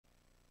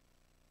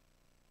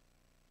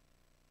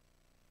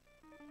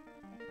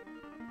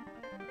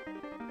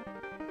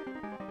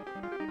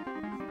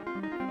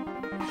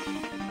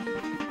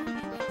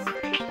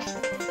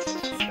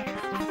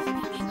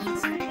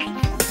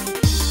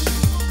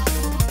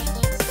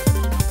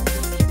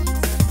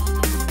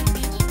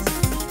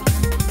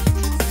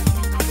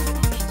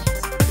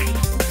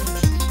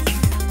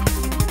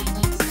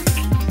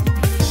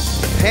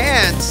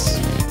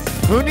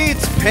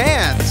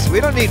pants.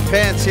 We don't need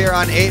pants here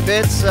on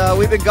 8-Bits.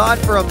 We've been gone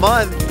for a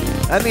month.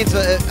 That means,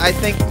 I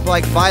think,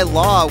 like by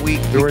law, we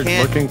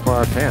can't. Looking for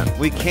our pants.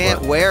 We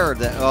can't wear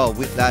the. Oh,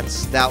 that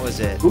was it. That was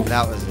it.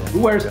 Who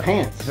wears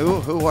pants?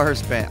 Who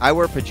wears pants? I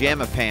wear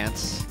pajama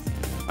pants.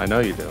 I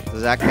know you do.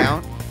 Does that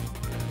count?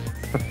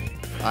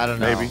 I don't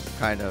know. Maybe.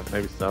 Kind of.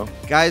 Maybe so.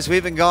 Guys,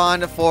 we've been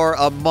gone for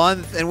a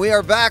month, and we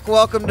are back.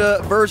 Welcome to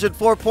version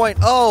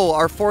 4.0,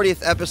 our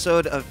 40th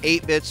episode of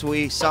 8-Bits.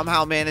 We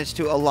somehow managed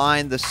to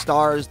align the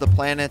stars, the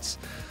planets.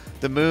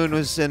 The moon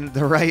was in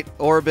the right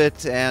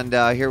orbit, and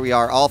here we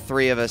are. All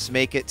three of us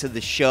make it to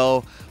the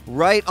show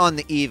right on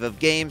the eve of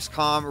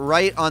Gamescom,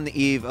 right on the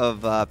eve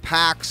of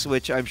PAX,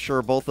 which I'm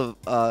sure both of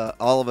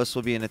all of us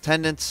will be in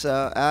attendance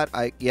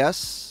at.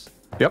 Yes?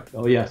 Yep.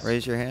 Oh, yes.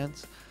 Raise your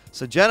hands.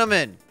 So,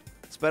 gentlemen,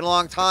 it's been a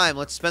long time.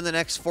 Let's spend the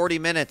next 40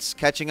 minutes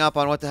catching up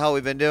on what the hell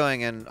we've been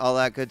doing and all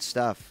that good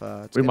stuff.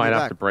 We might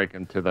have to break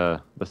into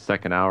the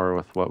second hour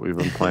with what we've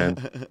been playing.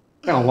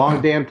 It's been a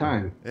long damn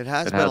time. It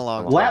has been a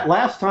long time.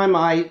 Last time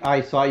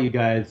I saw you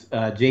guys,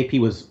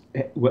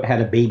 JP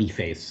had a baby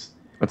face.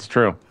 That's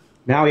true.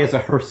 Now he has a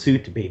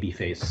hirsute baby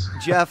face.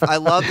 Jeff, I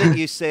love that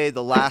you say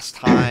the last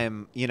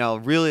time,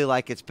 really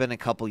like it's been a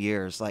couple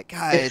years. Like,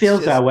 God, it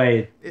feels that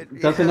way,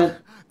 doesn't it?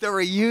 The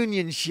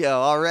reunion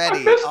show already.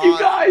 I missed you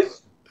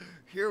guys.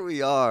 Here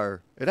we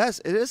are. It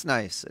is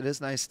nice. It is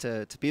nice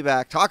to be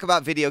back. Talk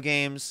about video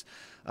games.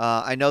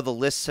 I know the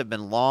lists have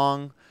been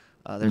long.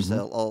 There's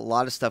a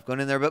lot of stuff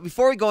going in there. But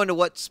before we go into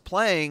what's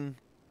playing,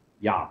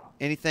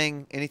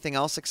 anything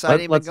else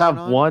exciting? Let's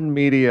have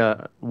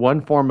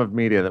one form of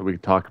media that we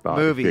can talk about.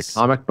 Movies. It could be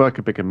a comic book,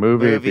 it could be a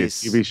movie, it could be a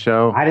TV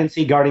show. I didn't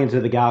see Guardians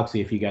of the Galaxy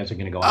if you guys are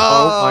going to go out.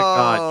 Oh my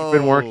God, you've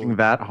been working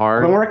that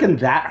hard. I've been working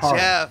that hard.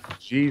 Jeff.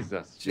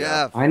 Jesus.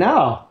 Jeff. I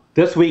know.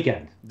 This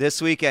weekend.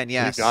 This weekend,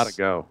 yes. You gotta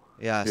go.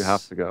 Yes. You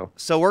have to go.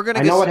 So we're gonna.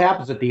 I know what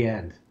happens at the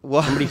end.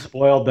 What? Somebody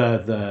spoiled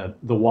the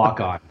walk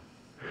on.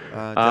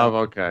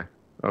 Okay.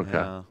 Okay.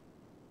 No.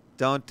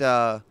 Don't.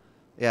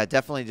 Yeah,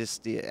 definitely.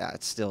 Just. Yeah,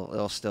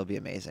 it'll still be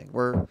amazing.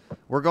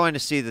 We're going to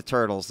see the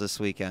Turtles this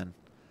weekend.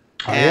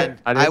 And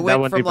that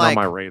wouldn't even on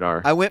my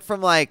radar. I went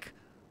from like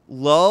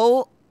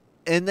low,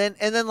 and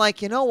then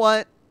like, you know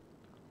what?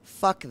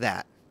 Fuck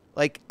that.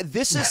 Like,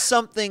 this is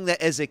something that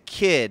as a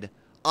kid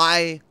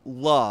I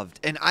loved,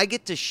 and I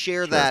get to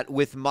share that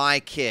with my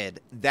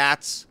kid.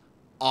 That's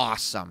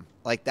awesome.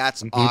 Like,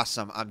 that's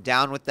awesome. I'm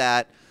down with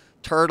that.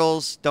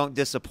 Turtles, don't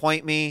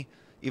disappoint me,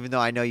 even though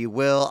I know you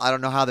will. I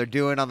don't know how they're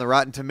doing on the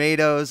Rotten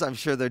Tomatoes. I'm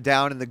sure they're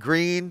down in the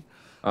green.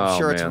 I'm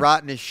sure it's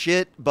rotten as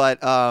shit,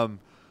 but I'm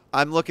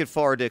looking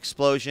forward to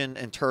Explosion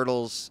and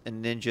Turtles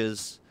and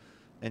Ninjas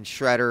and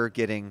Shredder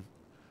getting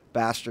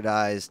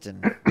bastardized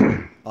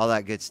and all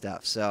that good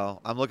stuff.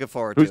 So I'm looking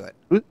forward to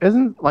it.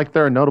 Isn't like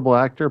there a notable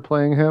actor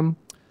playing him?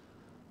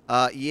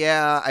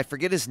 Yeah, I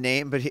forget his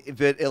name,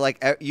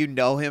 but you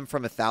know him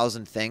from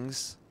 1,000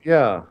 Things.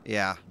 Yeah.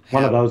 Yeah.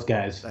 One of those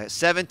guys.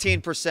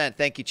 17%.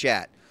 Thank you,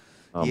 chat.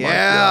 Oh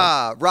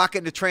yeah,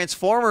 rocketing to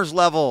Transformers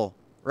level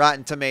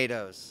Rotten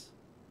Tomatoes.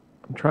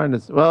 I'm trying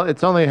to. Well,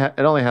 it only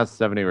has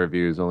 70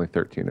 reviews. Only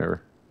 13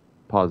 are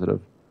positive.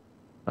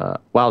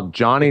 Wow,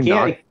 Johnny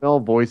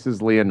Knoxville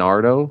voices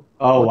Leonardo.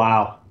 Oh,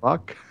 wow.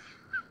 Fuck.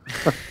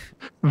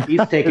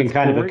 He's taking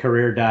kind of a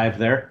career dive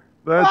there.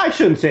 I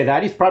shouldn't say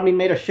that. He's probably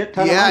made a shit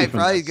ton of money. Yeah, he's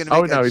probably going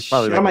to make he's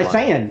probably. What am I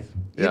saying?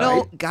 You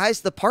know,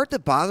 guys, the part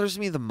that bothers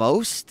me the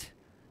most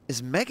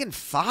is Megan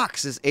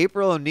Fox as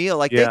April O'Neil.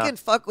 Like, they can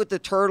fuck with the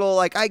turtle.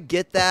 Like, I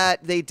get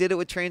that. They did it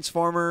with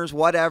Transformers,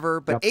 whatever.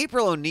 But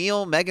April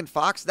O'Neil, Megan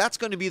Fox, that's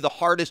going to be the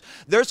hardest.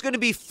 There's going to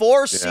be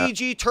 4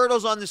 CG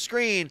turtles on the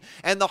screen,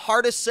 and the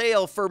hardest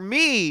sale for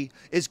me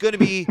is going to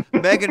be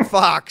Megan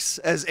Fox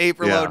as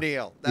April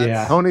O'Neil.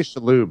 Tony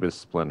Shalhoub is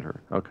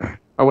Splinter. Okay.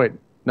 Oh, wait.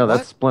 No,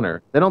 that's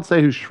Splinter. They don't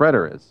say who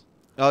Shredder is.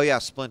 Oh, yeah,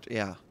 Splinter.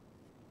 Yeah.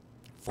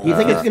 You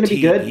think it's going to be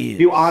good? Do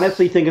you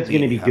honestly think it's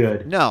going to be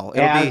good? No,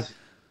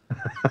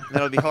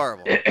 it'll be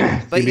horrible.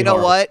 But you know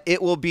what?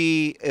 It'll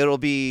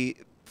be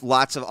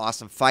lots of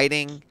awesome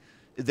fighting.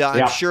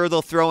 I'm sure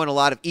they'll throw in a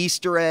lot of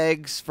Easter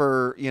eggs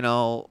for,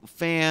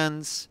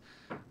 fans.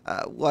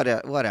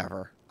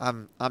 Whatever.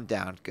 I'm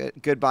down.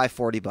 Goodbye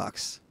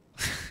 $40.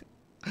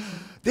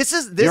 This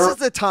is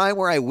the time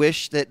where I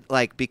wish that,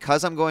 like,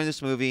 because I'm going to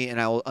this movie and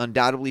I will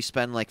undoubtedly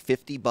spend like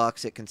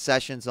 $50 at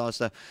concessions and all that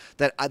stuff,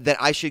 that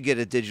I should get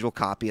a digital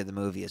copy of the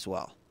movie as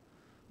well.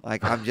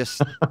 Like, I'm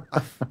just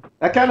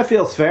that kind of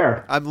feels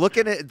fair. I'm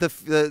looking at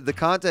the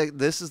content.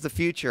 This is the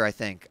future. I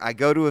think I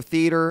go to a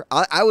theater.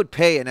 I would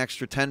pay an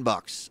extra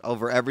 $10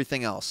 over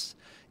everything else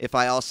if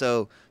I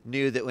also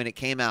knew that when it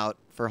came out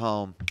for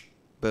home,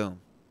 boom.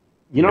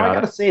 I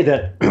got to say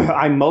that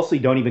I mostly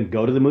don't even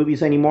go to the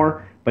movies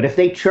anymore. But if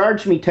they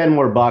charged me 10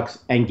 more bucks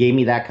and gave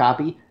me that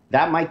copy,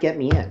 that might get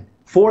me in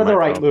for the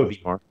right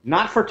movie.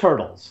 Not for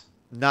Turtles.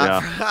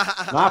 Not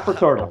for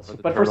Turtles.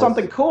 But for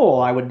something cool,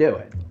 I would do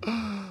it.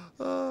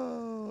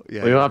 Well,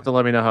 you'll have to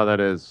let me know how that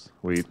is.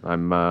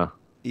 I'm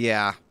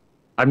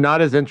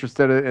not as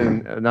interested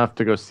in enough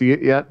to go see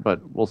it yet,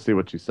 but we'll see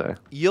what you say.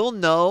 You'll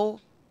know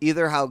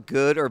either how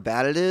good or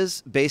bad it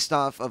is based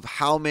off of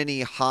how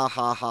many ha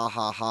ha ha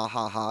ha ha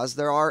ha ha's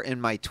there are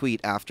in my tweet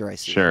after I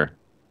see it.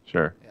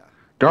 Sure. Yeah.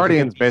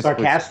 Guardians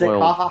basically sarcastic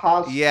ha ha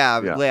ha's.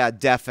 Yeah,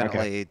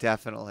 definitely.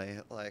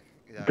 Like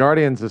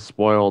Guardians is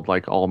spoiled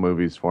like all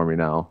movies for me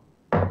now.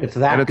 It's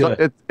that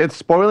good. It's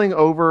spoiling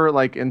over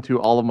like into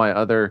all of my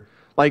other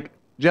like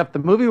Jeff. The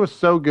movie was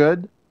so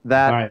good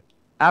that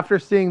after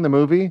seeing the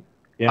movie,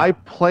 I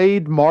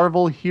played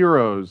Marvel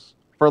Heroes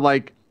for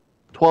like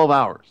 12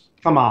 hours.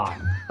 Come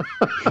on.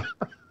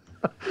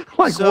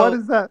 Like, what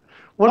is that?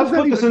 Let's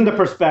put this into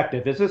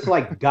perspective. Is this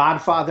like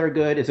Godfather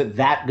good? Is it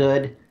that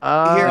good?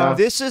 Here,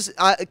 this is.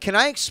 Can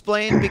I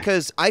explain?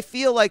 Because I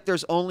feel like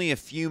there's only a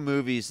few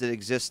movies that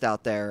exist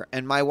out there,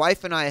 and my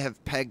wife and I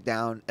have pegged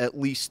down at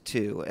least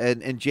 2,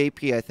 and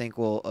JP I think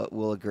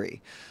will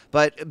agree.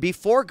 But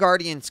before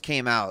Guardians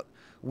came out,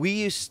 we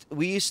used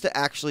to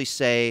actually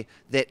say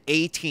that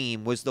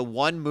A-Team was the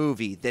one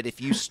movie that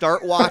if you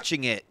start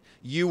watching it,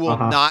 you will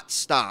not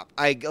stop.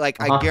 I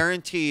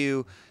guarantee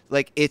you.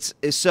 Like it's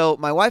so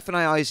my wife and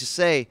I always just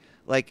say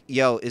like,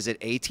 yo, is it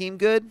A-Team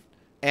good?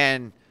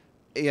 And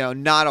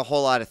not a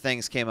whole lot of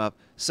things came up.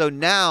 So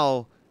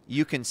now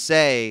you can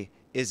say,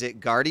 is it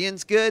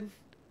Guardians good?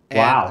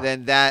 And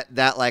then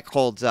that like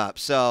holds up.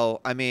 So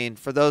I mean,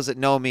 for those that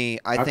know me,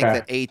 I think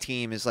that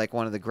A-Team is like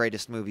one of the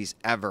greatest movies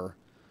ever.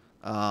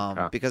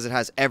 Because it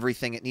has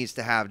everything it needs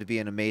to have to be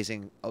an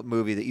amazing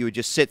movie that you would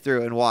just sit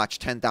through and watch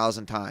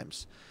 10,000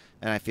 times.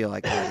 And I feel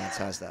like Guardians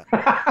has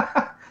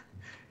that.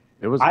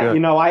 It was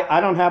good. I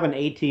don't have an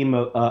A-Team.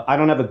 I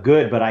don't have a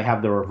good, but I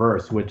have the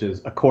reverse, which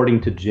is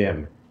according to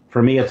Jim.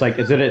 For me, it's like,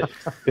 is it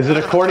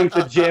according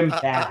to Jim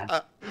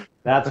bad?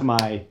 That's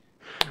my.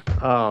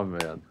 Oh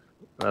man.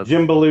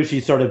 Jim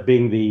Belushi sort of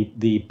being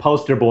the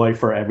poster boy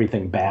for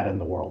everything bad in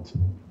the world.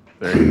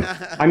 There you go.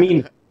 I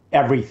mean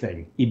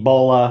everything.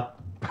 Ebola.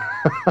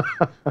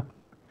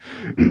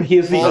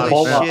 He's the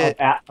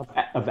Ebola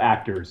of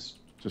actors.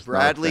 Just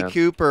Bradley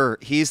Cooper.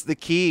 He's the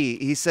key.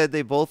 He said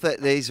they both.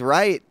 He's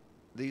right.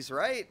 He's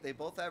right. They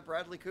both have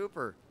Bradley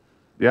Cooper.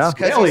 Yeah,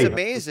 because he's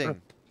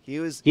amazing. He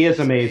is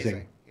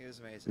amazing. He was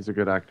amazing. He's a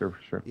good actor for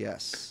sure.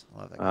 Yes,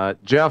 love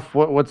that. Jeff,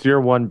 what's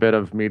your one bit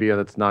of media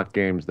that's not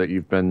games that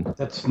you've been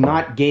that's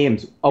not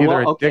games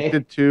either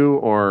addicted to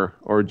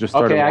or just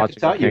started watching? I can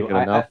tell you,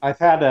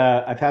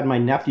 I've had my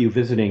nephew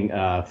visiting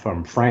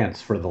from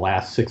France for the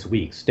last 6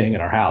 weeks, staying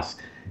at our house,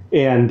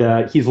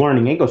 and he's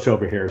learning English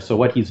over here. So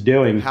what he's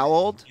doing? How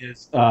old?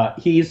 Is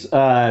he's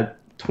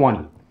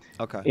 20.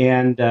 Okay.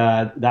 And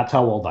that's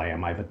how old I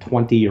am. I have a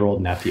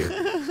 20-year-old nephew.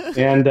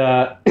 And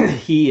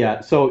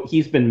so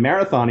he's been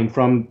marathoning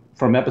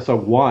from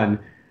episode 1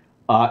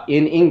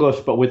 in English,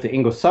 but with the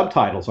English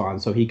subtitles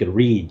on, so he could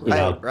read.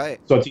 Right.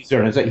 So it's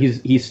easier. And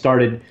he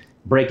started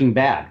Breaking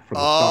Bad from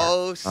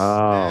the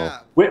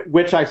start.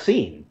 Which I've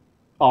seen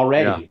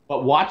already. Yeah.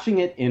 But watching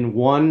it in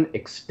one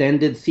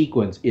extended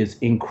sequence is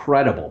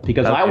incredible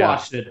because I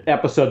watched it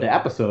episode to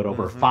episode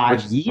over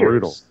 5 years.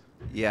 Brutal.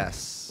 Yes.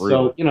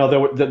 So,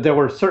 there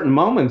were certain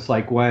moments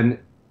like when,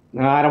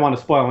 I don't want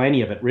to spoil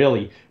any of it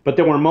really, but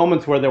there were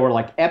moments where there were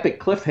like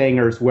epic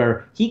cliffhangers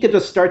where he could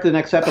just start the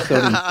next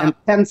episode in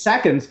 10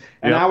 seconds.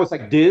 And I was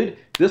like, dude,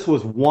 this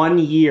was 1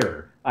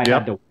 year. I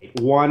had to wait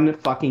 1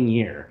 fucking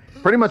year.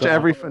 Pretty much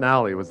every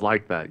finale was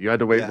like that. You had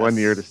to wait 1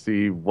 year to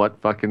see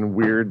what fucking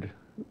weird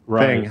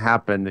thing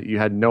happened that you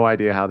had no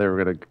idea how they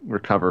were going to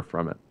recover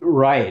from it.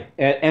 Right.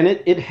 And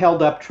it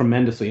held up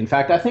tremendously. In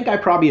fact, I think I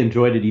probably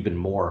enjoyed it even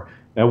more.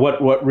 And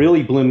what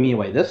really blew me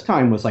away this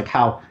time was like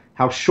how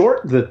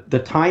short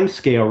the time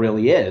scale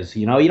really is.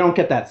 You don't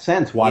get that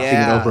sense watching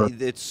it over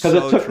because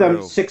it took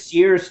them 6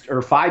 years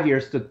or 5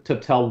 years to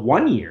tell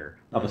 1 year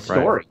of a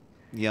story.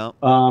 Yep.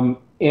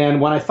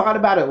 And when I thought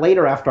about it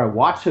later after I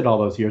watched it all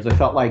those years, I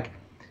felt like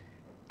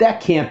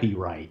that can't be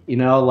right.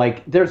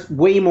 Like there's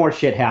way more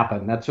shit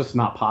happened. That's just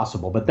not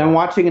possible. But then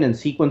watching it in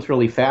sequence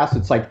really fast,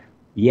 it's like,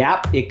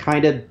 it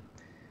kind of.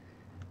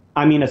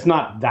 I mean, it's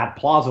not that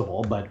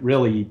plausible, but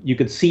really, you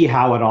could see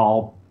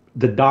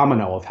the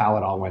domino of how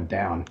it all went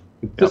down.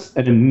 Just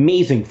an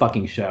amazing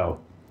fucking show.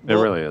 It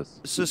really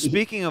is. So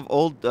speaking of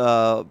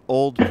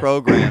old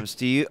programs,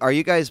 are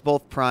you guys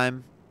both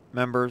Prime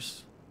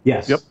members?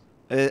 Yes. Yep.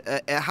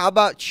 How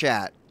about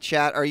Chat?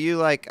 Chat, are you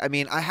like? I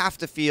mean, I have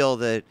to feel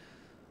that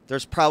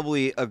there's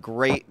probably a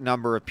great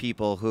number of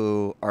people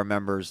who are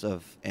members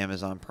of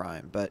Amazon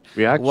Prime, but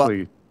we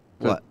actually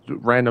what?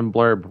 Random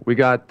blurb. We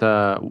got.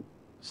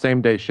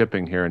 Same-day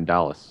shipping here in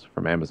Dallas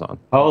from Amazon.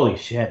 Holy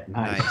shit!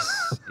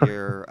 Nice.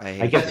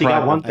 I guess you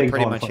got one thing. I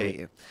pretty much hate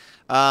you.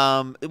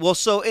 Well,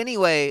 so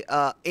anyway,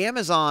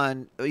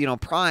 Amazon,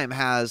 Prime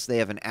they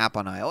have an app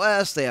on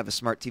iOS, they have a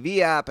smart TV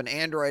app, an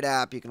Android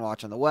app you can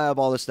watch on the web,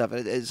 all this stuff.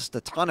 It's just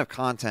a ton of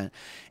content.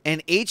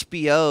 And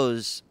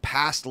HBO's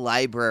past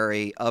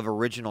library of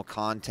original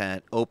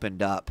content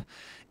opened up.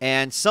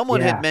 And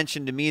someone had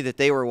mentioned to me that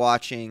they were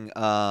watching,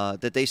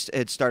 that they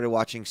had started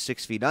watching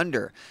 6 Feet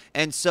Under.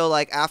 And so,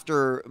 like,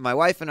 after my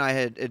wife and I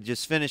had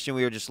just finished and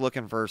we were just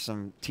looking for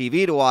some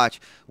TV to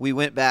watch, we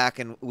went back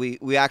and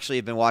we actually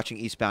had been watching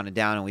Eastbound and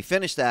Down, and we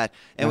finished that.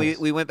 And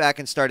we went back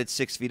and started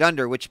 6 Feet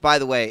Under, which, by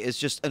the way, is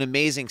just an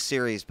amazing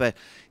series. But,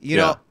 you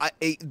know,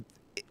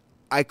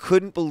 I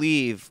couldn't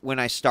believe when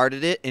I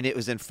started it and it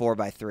was in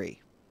 4:3.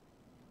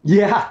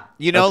 Yeah.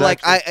 You know, like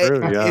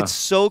it's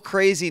so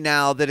crazy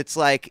now that it's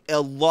like a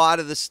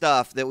lot of the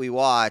stuff that we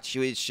watch,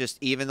 it's just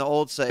even the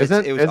old stuff.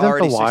 It was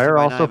already The Wire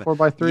also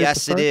 4:3?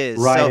 Yes, it is.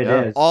 Right, so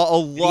it is. A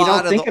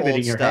lot of the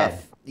old stuff.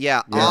 Head.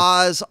 Yeah,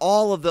 Oz,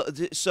 all of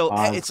the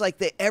it's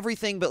like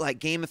everything but like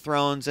Game of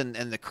Thrones and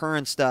the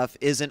current stuff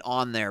isn't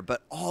on there,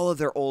 but all of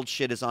their old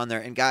shit is on there.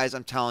 And guys,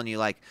 I'm telling you,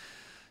 like,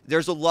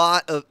 there's a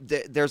lot of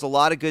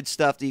good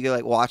stuff that you can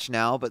like watch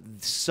now, but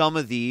some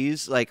of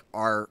these like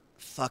are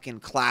fucking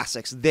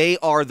classics. They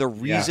are the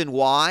reason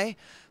why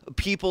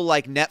people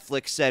like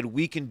Netflix said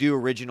we can do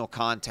original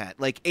content.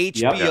 Like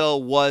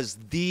HBO was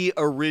the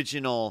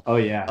original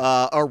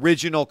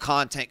original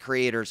content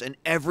creators, and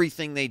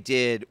everything they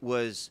did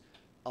was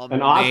amazing.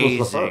 And Oz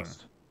was the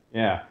first.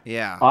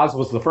 Yeah. Oz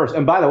was the first.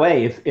 And by the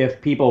way,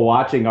 if people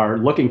watching are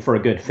looking for a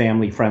good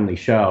family-friendly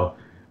show,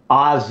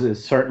 Oz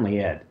is certainly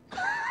it.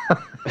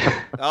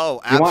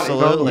 Oh,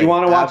 absolutely. You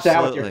want to watch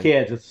that with your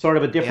kids. It's sort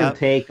of a different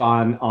take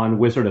on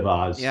Wizard of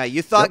Oz. Yeah,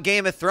 you thought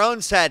Game of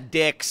Thrones had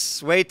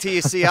dicks. Wait till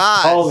you see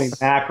Oz. Holy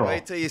mackerel.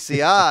 Wait till you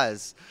see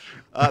Oz.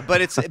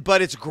 But it's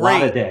great. A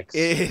lot of dicks.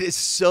 It is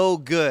so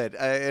good.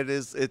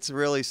 It's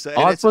really so.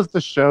 Oz was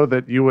the show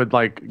that you would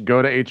like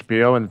go to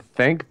HBO and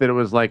think that it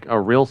was like a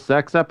real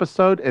sex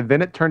episode, and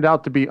then it turned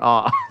out to be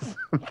Oz.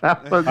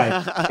 That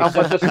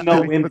was just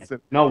no women.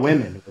 No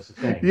women was the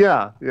thing.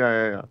 Yeah.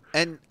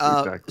 And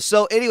exactly.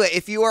 So anyway,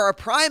 if you are a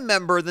Prime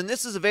member, then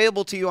this is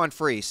available to you on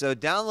free. So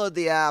download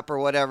the app or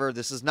whatever.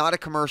 This is not a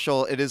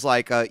commercial. It is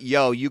like,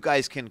 you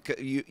guys can,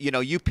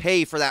 you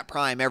pay for that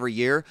Prime every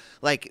year.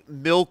 Like,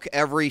 milk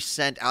every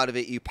cent out of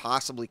it you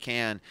possibly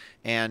can,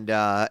 and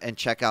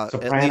check out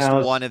Sopranos. At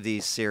least one of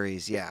these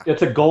series. Yeah,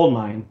 it's a gold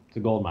mine. It's a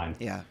gold mine.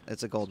 Yeah,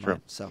 it's a gold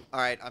mine. So all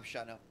right, I'm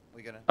shutting up.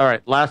 All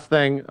right, last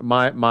thing.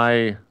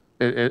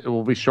 It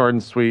will be short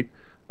and sweet.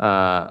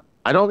 I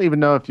don't even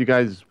know if you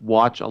guys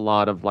watch a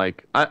lot of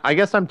like. I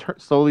guess I'm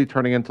slowly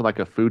turning into like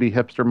a foodie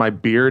hipster. My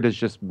beard has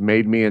just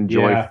made me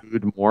enjoy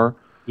food more.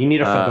 You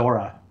need a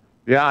fedora.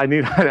 Yeah, I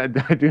do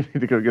need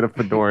to go get a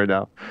fedora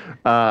now.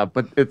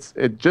 But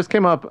it just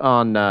came up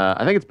on.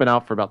 I think it's been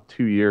out for about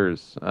 2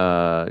 years.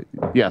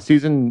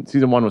 Season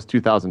 1 was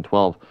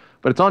 2012,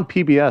 but it's on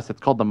PBS.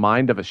 It's called The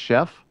Mind of a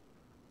Chef.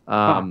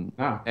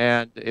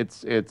 And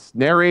it's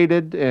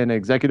narrated and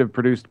executive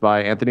produced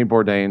by Anthony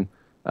Bourdain.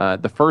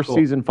 The first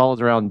season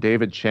follows around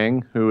David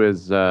Chang, who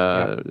is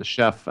a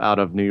chef out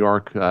of New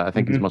York. I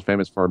think he's most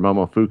famous for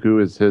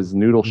Momofuku is his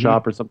noodle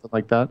shop or something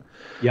like that.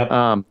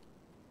 Yep.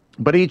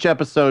 But each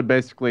episode,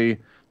 basically,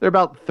 they're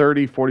about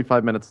 30,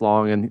 45 minutes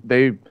long, and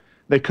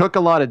they cook a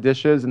lot of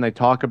dishes, and they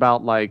talk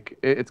about, like,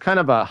 it's kind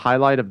of a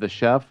highlight of the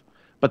chef,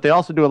 but they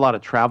also do a lot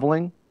of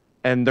traveling,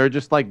 and they're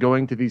just, like,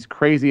 going to these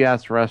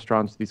crazy-ass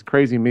restaurants, these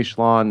crazy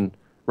Michelin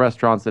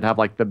restaurants that have,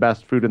 like, the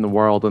best food in the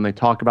world, and they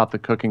talk about the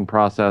cooking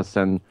process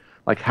and,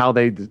 like, how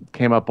they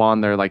came up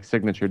on their, like,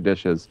 signature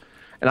dishes.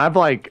 And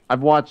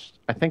I've watched,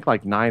 I think,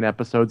 like, 9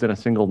 episodes in a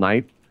single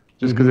night,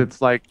 just because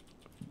it's, like,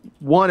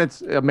 one,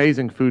 it's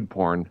amazing food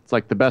porn. It's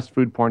like the best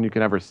food porn you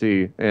can ever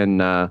see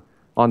on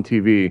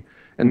TV.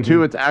 And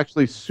two, it's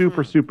actually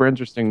super, super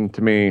interesting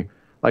to me,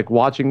 like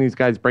watching these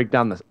guys break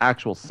down the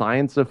actual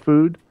science of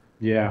food.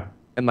 Yeah.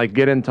 And like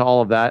get into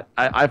all of that.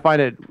 I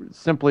find it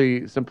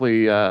simply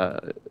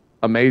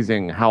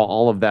amazing how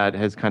all of that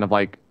has kind of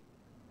like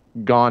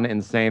gone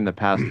insane the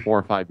past 4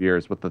 or 5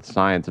 years with the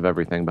science of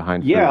everything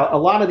behind food. Yeah, a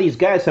lot of these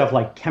guys have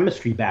like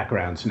chemistry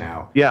backgrounds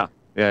now. Yeah.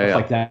 Stuff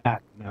like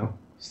that,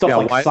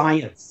 Stuff like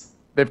science.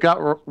 They've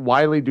got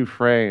Wiley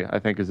Dufresne, I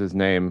think is his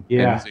name.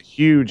 Yeah. And he's a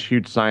huge,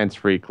 huge science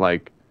freak.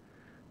 Like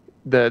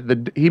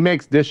he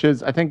makes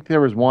dishes. I think there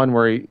was one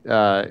where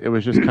it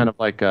was just kind of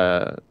like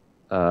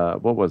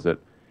what was it?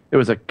 It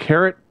was a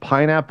carrot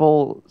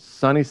pineapple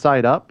sunny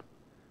side up,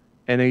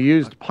 and he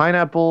used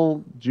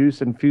pineapple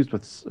juice infused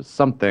with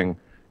something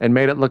and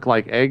made it look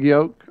like egg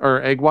yolk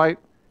or egg white,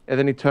 and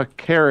then he took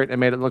carrot and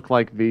made it look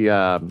like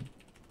the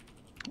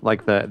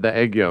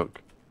egg yolk.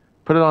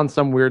 Put it on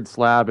some weird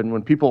slab, and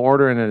when people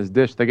order it in his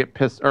dish, they get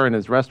pissed, or in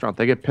his restaurant,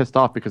 they get pissed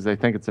off because they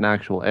think it's an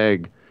actual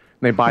egg. And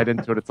they bite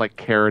into it. It's like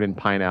carrot and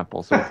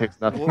pineapple, so it takes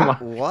nothing.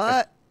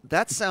 What?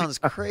 That sounds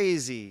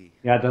crazy.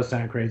 Yeah, it does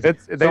sound crazy.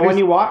 When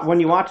you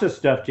watch this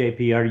stuff,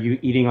 JP, are you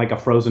eating like a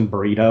frozen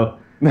burrito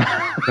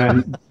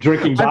and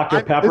drinking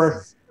Dr.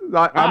 Pepper?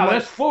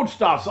 This food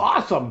stuff's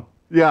awesome.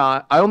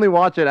 Yeah, I only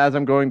watch it as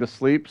I'm going to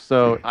sleep,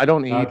 so I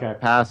don't eat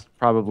past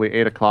probably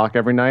 8 o'clock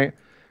every night.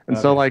 And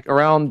so, like,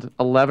 around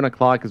 11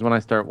 o'clock is when I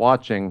start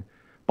watching.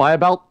 By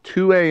about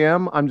 2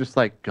 a.m., I'm just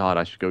like, God,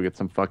 I should go get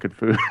some fucking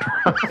food.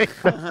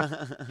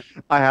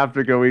 I have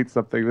to go eat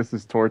something. This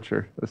is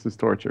torture. This is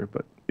torture.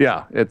 But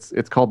yeah, it's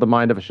called The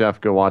Mind of a Chef.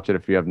 Go watch it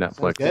if you have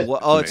Netflix. Well,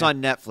 oh, it's on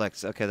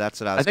Netflix. Okay, that's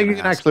what I was. I think you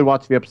can actually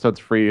watch the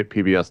episodes free at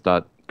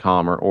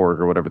pbs.com or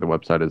org or whatever the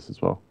website is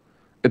as well.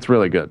 It's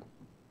really good.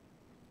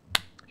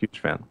 Huge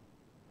fan.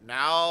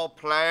 Now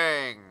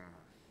playing.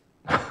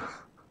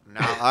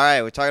 Now, all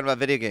right, we're talking about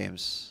video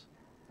games.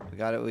 We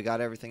got it. We got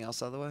everything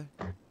else out of the way.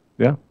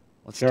 Yeah.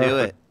 Let's do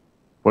it.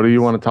 What do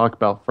you want to talk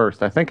about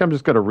first? I think I'm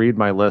just going to read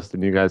my list,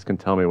 and you guys can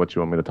tell me what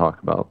you want me to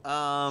talk about.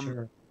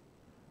 Sure.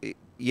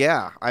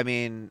 Yeah, I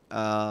mean,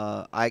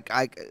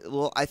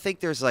 I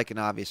think there's like an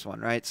obvious one,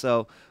 right?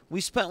 So we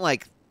spent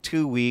like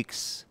 2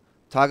 weeks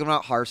talking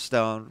about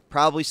Hearthstone.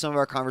 Probably some of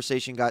our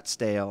conversation got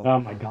stale. Oh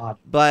my God!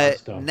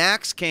 But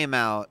Nax came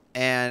out,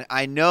 and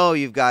I know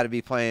you've got to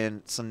be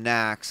playing some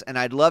Nax, and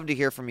I'd love to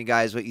hear from you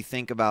guys what you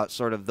think about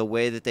sort of the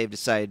way that they've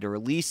decided to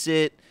release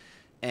it.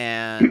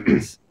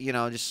 And you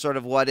know, just sort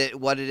of what it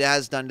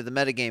has done to the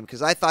metagame,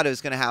 because I thought it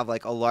was going to have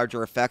like a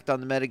larger effect on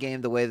the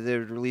metagame the way that they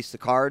would release the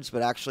cards,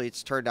 but actually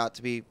it's turned out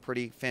to be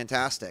pretty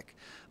fantastic.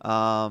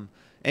 And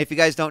if you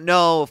guys don't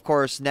know, of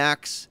course,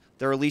 Nax,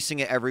 they're releasing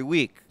it every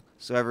week.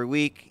 So every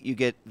week you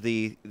get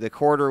the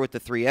quarter with the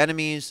 3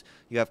 enemies,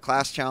 you have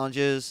class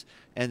challenges,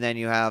 and then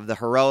you have the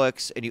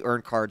heroics, and you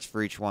earn cards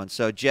for each one.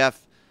 So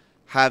Jeff,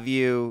 have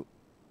you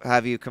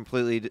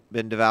completely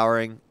been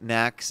devouring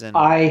Nax? And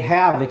I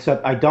have,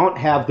 except I don't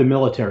have the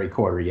military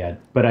quarter yet.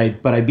 But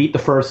I beat the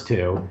first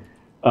 2,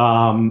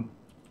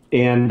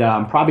 and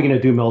I'm probably going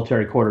to do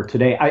military quarter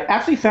today. I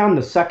actually found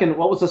the second.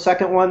 What was the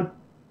second one?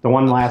 The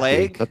one last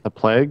week. Is that the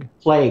Plague?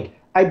 Plague.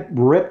 I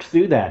ripped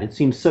through that. It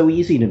seems so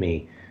easy to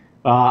me.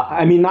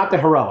 I mean, not the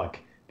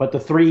heroic, but the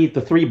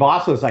three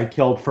bosses I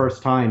killed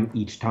first time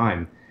each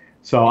time.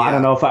 So yeah. I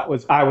don't know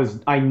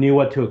if I knew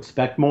what to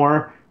expect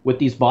more with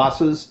these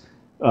bosses.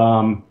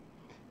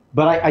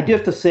 But I do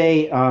have to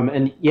say,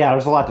 and yeah,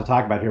 there's a lot to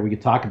talk about here. We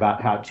could talk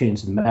about how it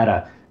changed the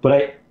meta,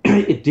 but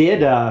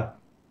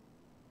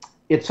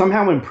it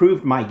somehow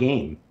improved my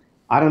game.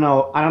 I don't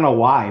know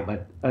why,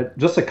 but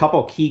just a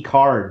couple key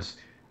cards.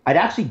 I'd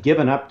actually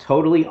given up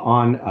totally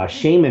on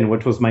Shaman,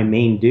 which was my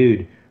main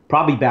dude,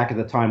 probably back at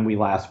the time we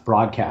last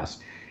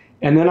broadcast.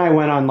 And then I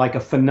went on like a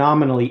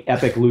phenomenally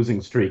epic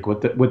losing streak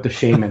with the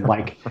Shaman.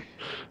 Like,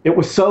 it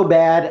was so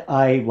bad.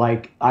 I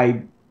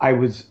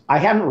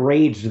hadn't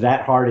raged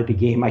that hard at the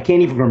game. I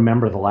can't even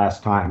remember the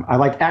last time. I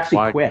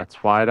quit.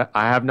 That's why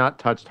I have not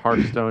touched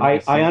Hearthstone. I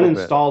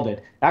uninstalled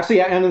it.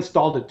 Actually, I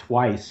uninstalled it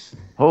twice.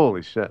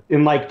 Holy shit!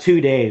 In like 2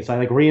 days,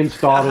 I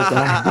reinstalled it, then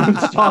I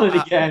uninstalled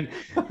it again,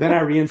 then I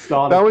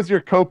reinstalled it. That was your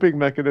coping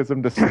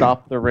mechanism to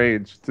stop the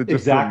rage. To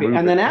just exactly.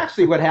 And then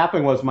actually, what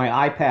happened was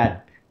my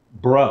iPad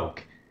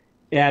broke,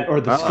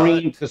 or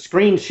the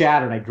screen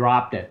shattered. I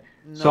dropped it,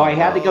 so I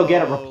had to go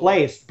get it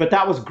replaced. But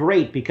that was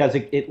great because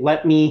it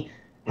let me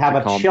have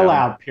a chill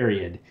out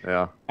period.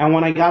 Yeah. And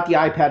when I got the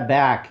iPad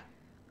back,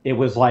 it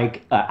was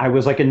like I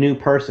was like a new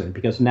person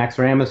because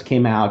Naxxramas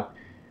came out.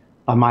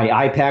 My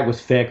iPad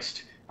was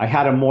fixed. I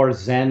had a more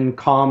zen,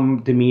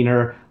 calm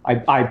demeanor.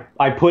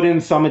 I put in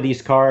some of these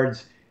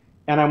cards,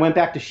 and I went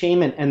back to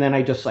Shaman, and then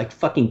I just like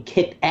fucking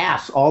kicked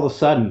ass all of a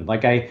sudden.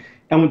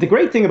 And the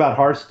great thing about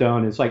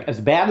Hearthstone is, like, as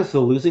bad as the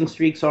losing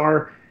streaks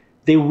are,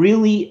 they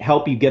really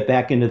help you get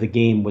back into the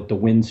game with the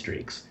win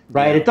streaks,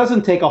 right? Yeah. It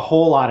doesn't take a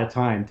whole lot of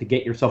time to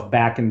get yourself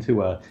back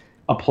into a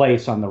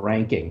place on the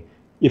ranking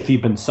if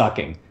you've been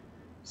sucking.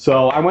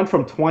 So I went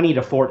from 20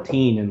 to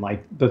 14 in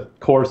like the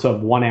course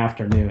of one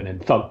afternoon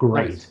and felt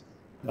great.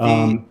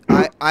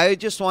 I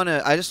just want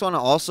to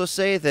also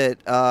say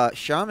that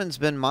Shaman's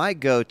been my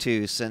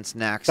go-to since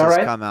Nax has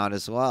come out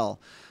as well.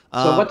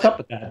 So what's up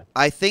with that?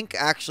 I think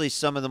actually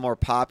some of the more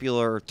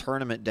popular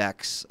tournament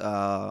decks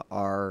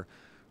are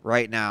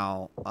right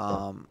now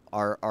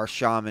are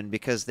Shaman,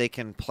 because they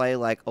can play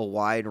like a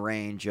wide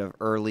range of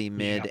early,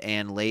 mid,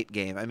 and late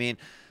game. I mean,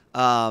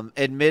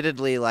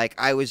 admittedly, like,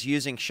 I was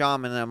using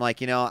Shaman, and I'm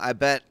like, I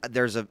bet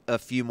there's a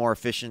few more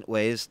efficient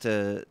ways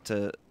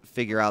to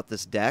figure out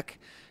this deck.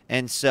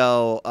 And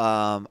so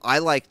I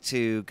like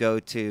to go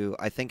to,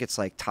 I think it's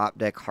like Top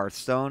Deck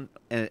Hearthstone,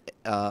 and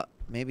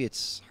maybe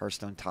it's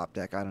Hearthstone Top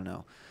Deck, I don't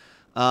know.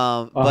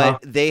 But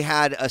they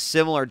had a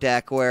similar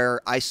deck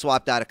where I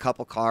swapped out a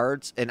couple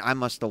cards, and I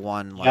must have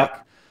won like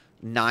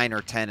 9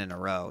 or 10 in a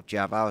row,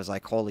 Jeff. I was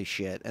like, holy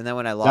shit. And then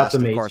when I lost,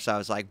 of course, I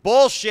was like,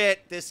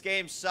 bullshit, this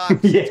game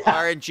sucks. It's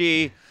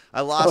RNG.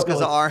 I lost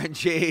because of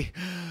RNG.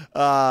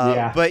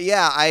 But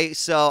yeah,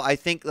 I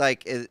think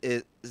like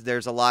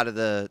there's a lot of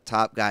the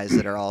top guys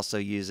that are also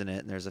using it,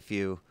 and there's a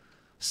few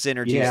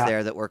synergies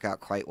there that work out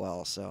quite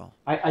well. So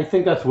I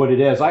think that's what it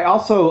is. I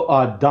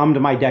also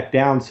dumbed my deck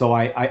down, so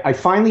I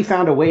finally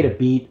found a way to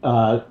beat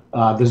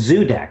the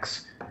zoo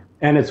decks,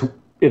 and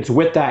it's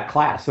with that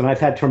class, and I've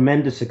had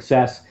tremendous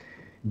success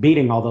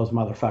beating all those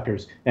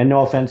motherfuckers. And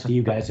no offense to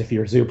you guys if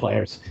you're zoo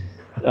players,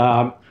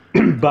 but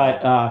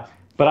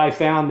I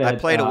found that I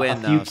play to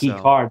win, a few key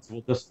cards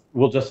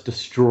will just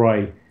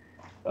destroy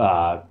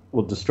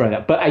will destroy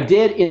that. But I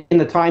did, in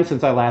the time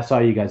since I last saw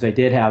you guys, I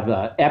did have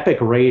epic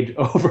rage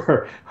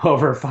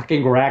over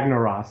fucking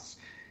Ragnaros.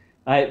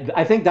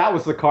 I think that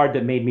was the card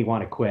that made me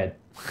want to quit.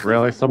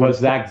 Really? Was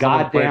that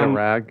goddamn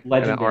rag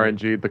legendary? And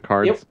RNG'd the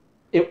cards.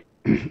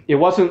 It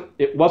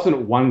wasn't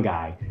one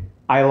guy.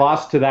 I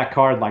lost to that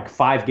card like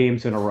 5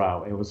 games in a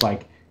row. It was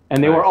like,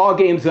 and they were all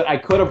games that I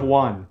could have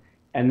won.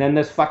 And then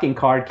this fucking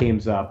card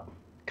comes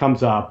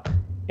up,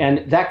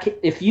 and that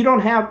if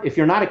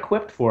you're not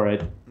equipped for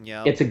it,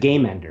 it's a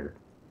game ender.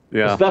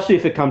 Yeah. Especially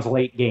if it comes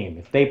late game.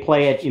 If they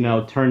play it,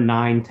 turn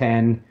 9,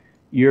 10,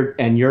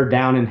 you're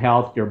down in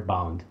health, you're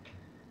boned.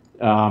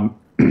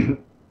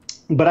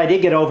 But I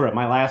did get over it.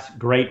 My last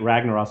great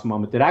Ragnaros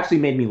moment that actually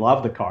made me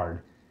love the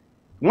card.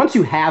 Once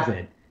you have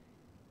it,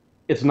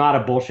 it's not a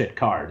bullshit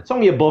card. It's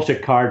only a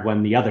bullshit card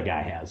when the other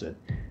guy has it.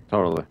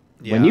 Totally.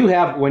 Yeah.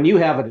 When you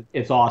have it,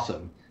 it's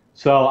awesome.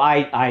 So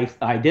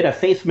I did a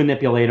face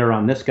manipulator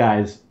on this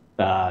guy's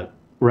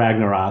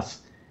Ragnaros.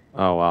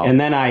 Oh wow. And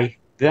then I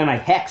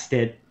hexed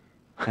it,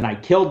 and I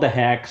killed the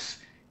hex,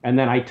 and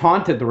then I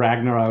taunted the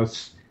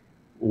Ragnaros,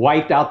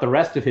 wiped out the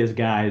rest of his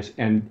guys,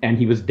 and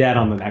he was dead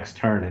on the next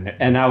turn.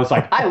 And I was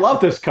like, I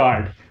love this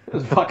card. It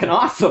was fucking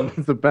awesome.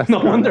 It's the best. No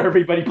wonder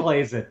everybody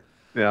plays it.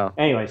 Yeah.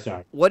 Anyway,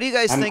 sorry. What do you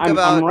guys think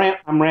about?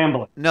 I'm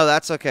rambling. No,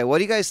 that's okay. What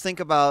do you guys think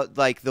about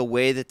like the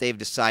way that they've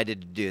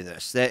decided to do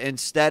this? That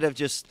instead of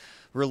just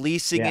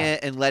releasing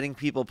it and letting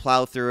people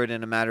plow through it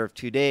in a matter of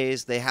 2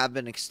 days, they have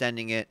been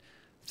extending it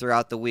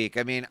throughout the week.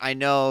 I mean, I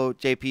know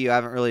JP, you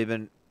haven't really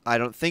been. I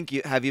don't think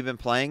you have. You been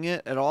playing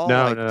it at all?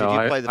 No, like, no.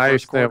 Did you play the I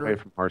first stay quarter? away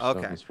from Hearthstone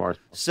okay. as far as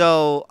possible.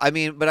 So I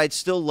mean, but I'd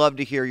still love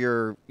to hear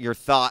your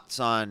thoughts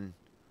on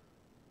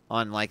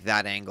like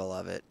that angle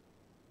of it.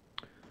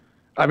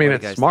 I mean,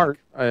 it's smart.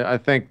 I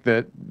think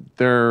that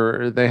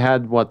they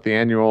had the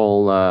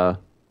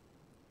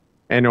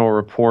annual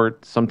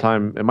report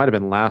sometime. It might have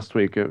been last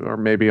week or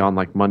maybe on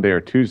like Monday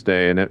or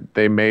Tuesday, and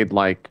they made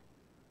like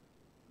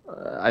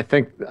I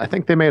think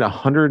they made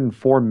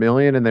 104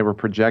 million, and they were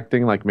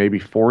projecting like maybe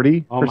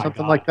 40 or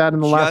something like that in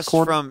the last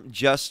quarter. In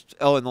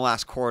the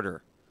last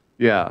quarter.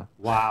 Yeah.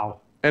 Wow.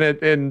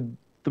 And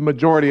the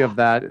majority of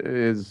that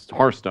is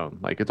Hearthstone.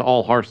 Like it's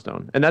all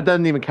Hearthstone, and that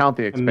doesn't even count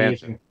the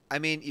expansion. Amazing. I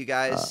mean, you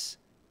guys.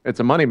 It's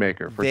a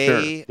moneymaker for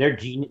sure. They're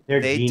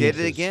they did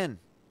it again.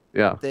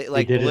 Yeah.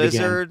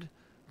 Blizzard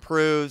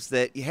proves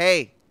that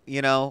hey,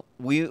 we're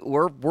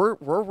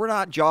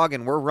not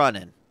jogging, we're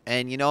running,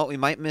 and we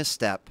might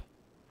misstep.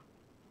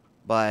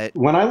 But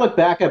when I look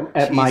back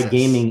at my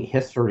gaming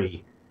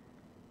history,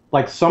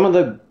 like some of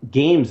the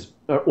games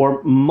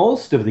or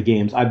most of the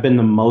games I've been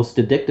the most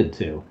addicted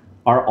to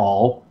are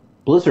all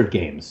Blizzard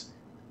games.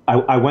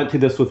 I went through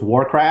this with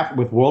Warcraft,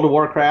 with World of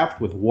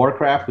Warcraft,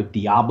 with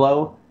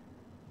Diablo.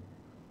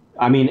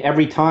 I mean,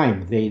 every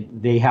time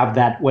they have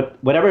that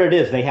whatever it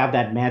is, they have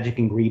that magic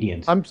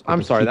ingredient.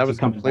 I'm sorry, that was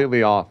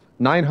completely off.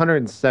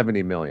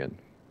 970 million.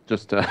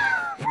 Just to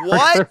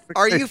what?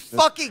 Are you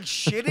fucking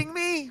shitting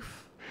me?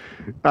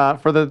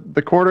 For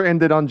the quarter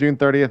ended on June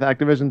 30th,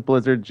 Activision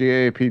Blizzard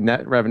GAAP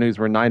net revenues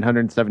were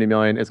 970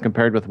 million, as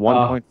compared with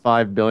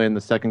 1.5 billion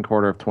the second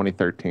quarter of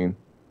 2013.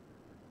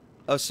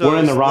 Oh, so we're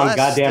in the wrong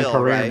goddamn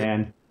career, right?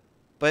 man.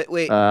 But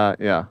wait.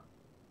 Yeah.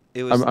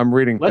 It was, I'm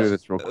reading through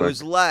this real quick. It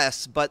was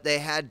less, but they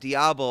had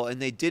Diablo,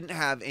 and they didn't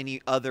have any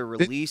other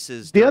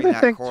releases. The other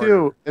thing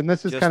too, and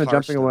this is kind of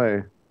jumping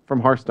away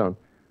from Hearthstone.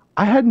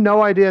 I had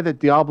no idea that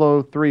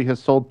Diablo 3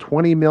 has sold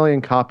 20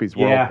 million copies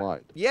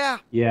worldwide. Yeah.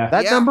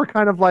 That number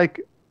kind of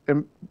like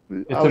it's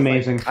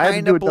amazing.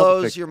 Kind of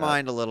blows your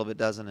mind a little bit,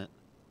 doesn't it?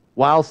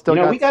 WoW still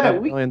got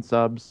 7 million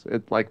subs.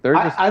 It's like they're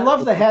just. I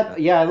love the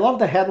I love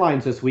the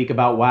headlines this week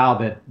about WoW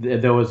that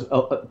there was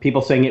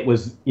people saying it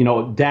was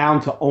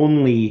down to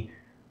only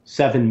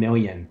 7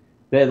 million.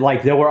 That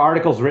like there were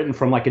articles written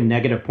from like a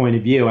negative point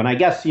of view, and I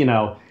guess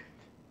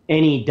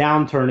any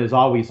downturn is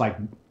always like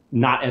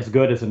not as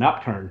good as an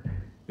upturn.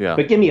 Yeah.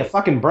 But give me a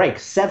fucking break.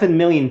 7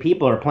 million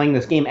people are playing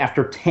this game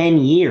after 10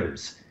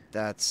 years.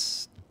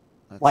 That's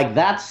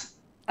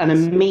an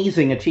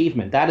amazing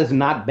achievement. That is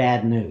not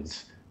bad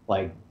news.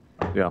 Like,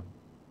 yeah.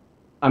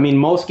 I mean,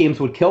 most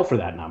games would kill for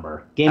that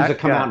number. Games that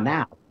come out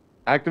now.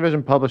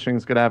 Activision Publishing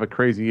is going to have a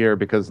crazy year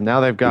because now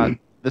they've got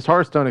this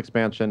Hearthstone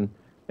expansion,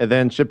 and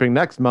then shipping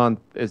next month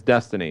is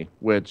Destiny,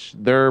 which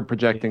they're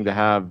projecting to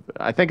have.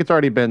 I think it's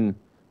already been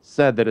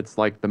said that it's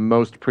like the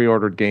most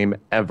pre-ordered game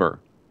ever.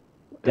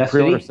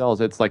 Pre-order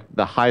sales, it's like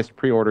the highest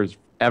pre-orders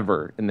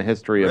ever in the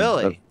history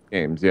of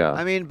games. Yeah.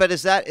 I mean, but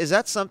is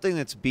that something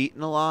that's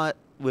beaten a lot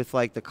with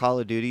like the Call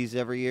of Duties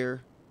every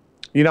year?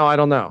 I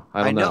don't know.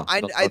 I know.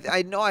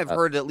 I know I've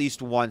heard at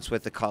least once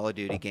with the Call of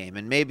Duty game,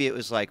 and maybe it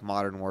was like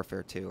Modern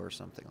Warfare 2 or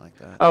something like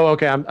that. Oh,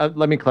 okay.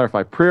 Let me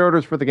clarify.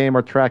 Pre-orders for the game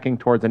are tracking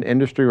towards an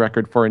industry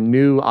record for a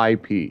new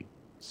IP.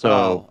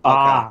 So.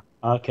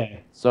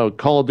 Okay. So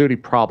Call of Duty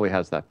probably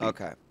has that beat.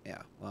 Okay.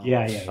 Yeah. Well,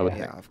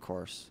 yeah, of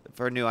course.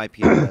 For a new IP,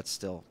 that's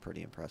still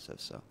pretty impressive.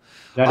 So,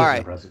 that is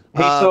impressive.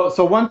 Hey,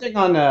 so one thing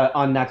on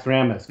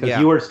Naxxramas, because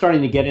you were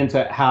starting to get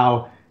into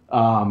how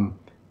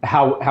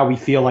how we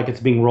feel like it's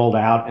being rolled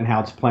out and how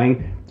it's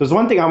playing. There's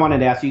one thing I wanted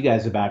to ask you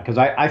guys about, because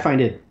I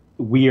find it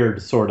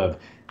weird, sort of,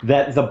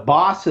 that the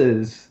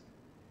bosses,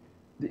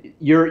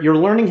 you're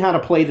learning how to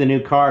play the new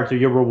cards, or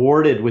you're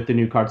rewarded with the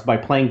new cards by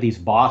playing these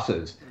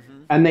bosses.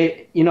 And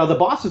they, the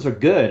bosses are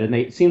good, and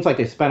it seems like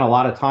they spend a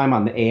lot of time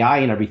on the AI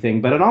and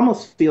everything, but it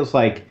almost feels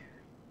like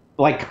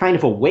kind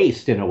of a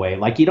waste in a way.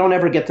 Like you don't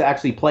ever get to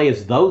actually play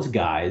as those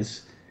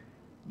guys.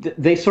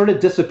 They sort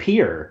of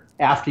disappear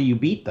after you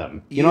beat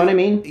them. You know what I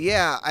mean?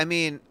 Yeah, I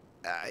mean,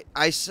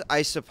 I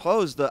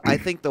suppose I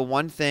think the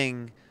one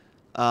thing,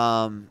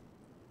 I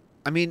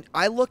mean,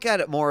 I look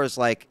at it more as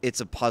like it's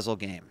a puzzle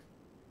game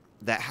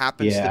that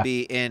happens to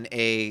be in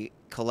a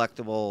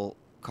collectible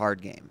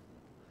card game.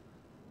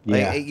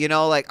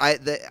 Like,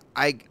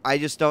 like I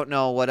just don't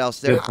know what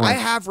else there. I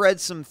have read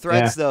some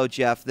threads though,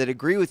 Jeff, that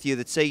agree with you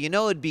that say,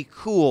 it'd be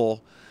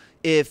cool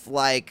if,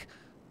 like,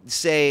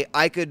 say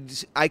I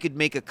could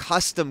make a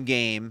custom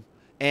game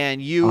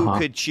and you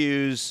could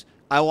choose,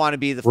 I want to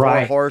be the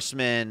Four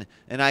Horsemen,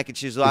 and I could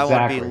choose, I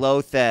want to be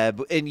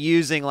Lotheb, and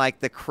using like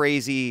the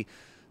crazy,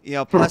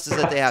 pluses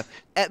that they have.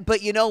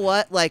 But you know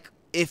what? Like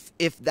if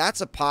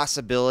that's a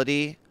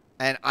possibility,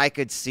 and I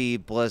could see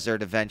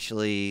Blizzard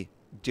eventually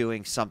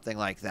doing something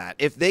like that.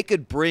 If they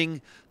could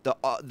bring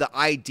the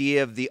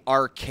idea of the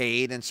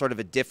arcade in sort of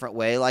a different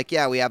way, like,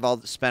 we have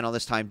spent all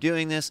this time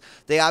doing this.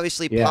 They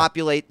obviously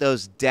populate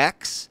those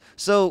decks,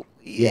 so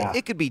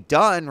it could be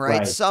done,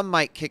 right? Some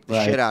might kick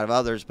the shit out of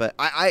others, but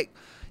I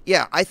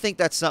think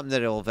that's something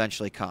that will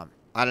eventually come.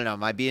 I don't know.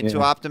 Am I being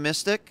too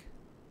optimistic?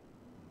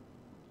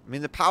 I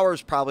mean, the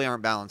powers probably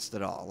aren't balanced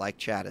at all, like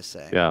Chad is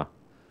saying. Yeah.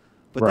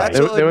 But that's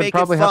what would make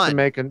it fun. Have to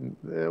make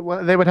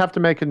they would have to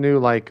make a new,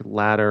 like,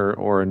 ladder,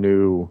 or a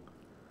new,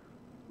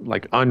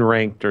 like,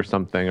 unranked or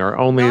something, or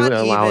only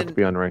allow it to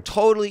be unranked.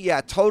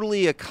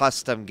 Totally a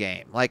custom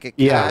game, like a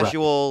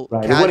casual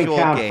It wouldn't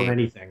count game. for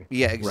anything.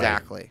 Yeah,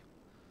 exactly.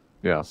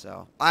 Yeah.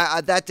 So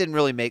that didn't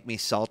really make me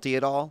salty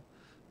at all.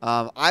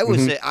 I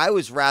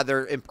was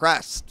rather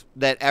impressed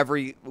that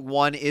every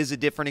one is a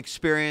different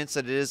experience,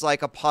 that it is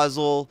like a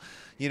puzzle.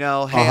 Hey,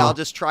 I'll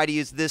just try to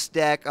use this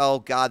deck. Oh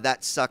God,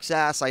 that sucks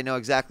ass. I know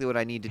exactly what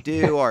I need to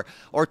do,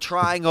 or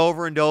trying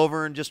over and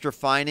over and just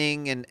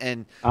refining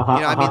and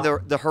I mean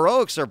the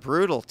heroics are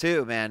brutal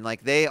too, man.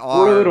 Like they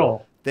are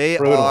brutal. They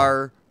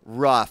are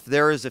rough.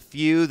 There is a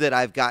few that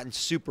I've gotten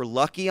super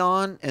lucky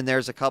on, and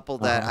there's a couple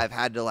that I've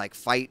had to like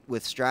fight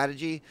with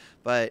strategy,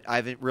 but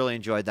I've really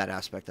enjoyed that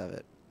aspect of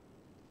it.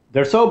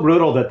 They're so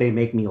brutal that they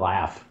make me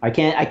laugh. I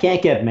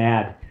can't get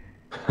mad.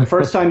 The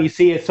first time you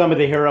see some of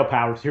the hero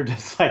powers, you're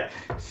just like,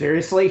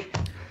 seriously?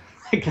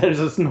 Like, there's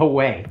just no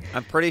way.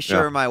 I'm pretty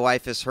sure my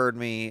wife has heard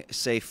me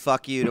say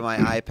 "fuck you" to my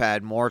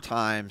iPad more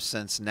times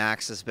since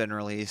Nax has been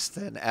released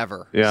than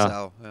ever. Yeah.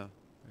 So,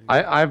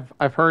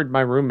 I've heard my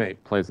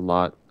roommate plays a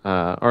lot,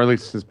 or at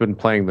least has been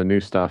playing the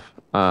new stuff.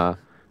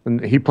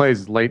 And he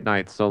plays late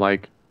nights, so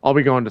like I'll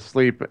be going to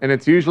sleep, and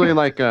it's usually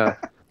like a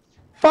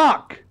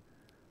fuck.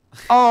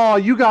 Oh,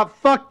 you got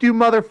fucked, you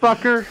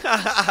motherfucker.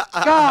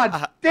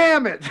 God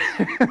damn it.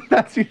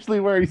 That's usually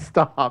where he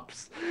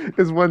stops,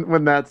 is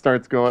when that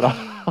starts going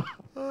on.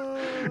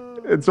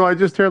 And so I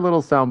just hear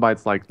little sound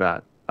bites like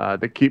that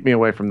that keep me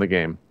away from the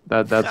game.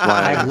 That's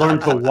why I've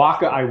learned to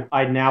walk.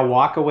 I now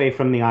walk away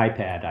from the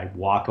iPad. I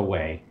walk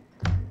away.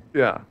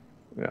 Yeah.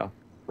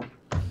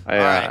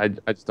 I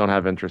just don't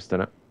have interest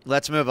in it.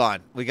 Let's move on.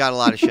 We got a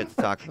lot of shit to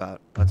talk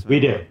about. We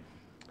do.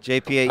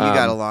 JP, you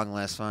got a long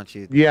list, why don't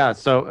you? Yeah,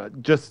 so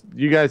just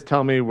you guys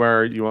tell me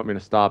where you want me to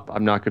stop.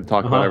 I'm not going to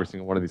talk about every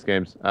single one of these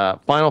games.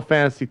 Final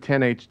Fantasy X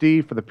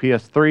HD for the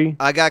PS3.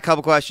 I got a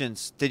couple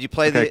questions. Did you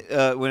play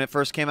the when it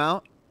first came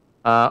out?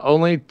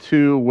 Only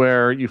to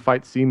where you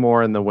fight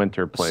Seymour in the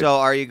winter place. So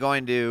are you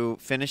going to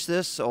finish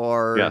this,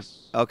 or?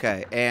 Yes.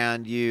 Okay,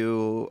 and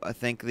I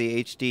think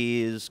the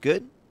HD is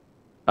good?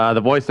 The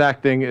voice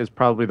acting is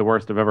probably the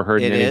worst I've ever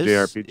heard in any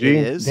JRPG. It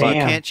is. You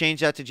can't change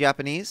that to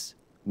Japanese?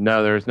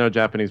 No, there's no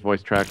Japanese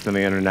voice tracks in the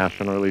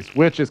international release,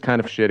 which is kind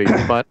of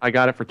shitty, but I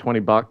got it for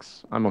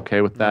 $20. I'm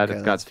okay with that.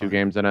 It's got 2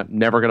 games in it.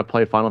 Never going to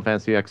play Final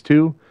Fantasy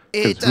X2,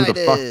 because who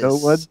the fuck though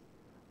would?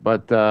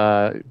 But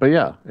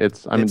yeah,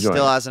 I'm enjoying it. It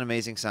still has an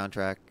amazing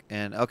soundtrack,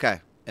 and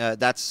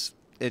that's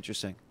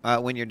interesting.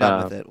 When you're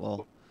done with it,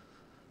 we'll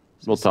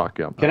talk,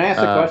 yeah. Can I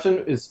ask a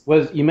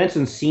question? You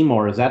mentioned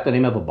Seymour, is that the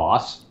name of a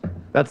boss?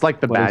 That's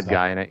like the bad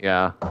guy in it,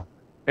 yeah.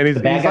 And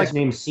the bad guy's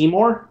named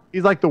Seymour?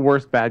 He's like the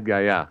worst bad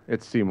guy, yeah.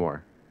 It's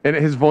Seymour. And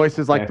his voice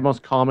is like the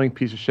most calming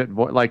piece of shit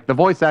voice. Like, the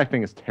voice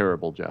acting is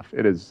terrible, Jeff.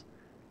 It is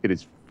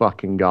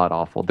fucking god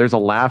awful. There's a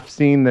laugh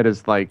scene that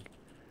is like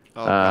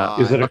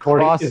is it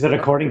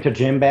according to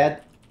Jim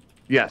bad?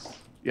 Yes.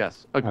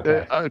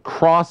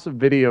 Across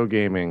video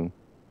gaming,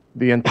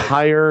 the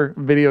entire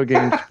video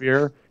game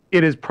sphere,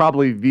 it is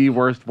probably the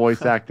worst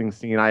voice acting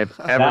scene I have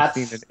ever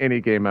seen in any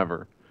game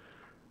ever.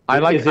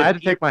 I had to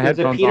take my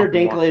headphones off. Is it Peter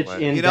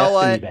Dinklage in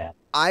Destiny bad?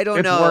 I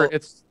don't know.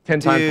 It's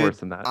 10 times worse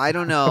than that. I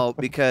don't know,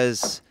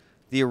 because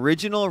the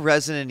original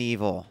Resident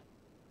Evil,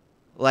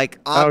 Like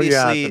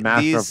obviously, the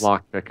master of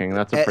lockpicking.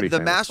 That's a pretty the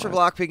famous master of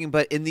lockpicking.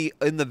 But in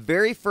the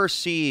very first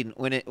scene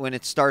when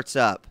it starts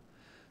up,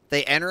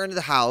 they enter into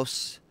the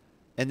house,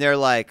 and they're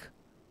like,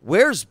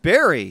 "Where's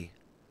Barry?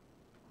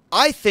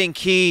 I think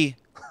he."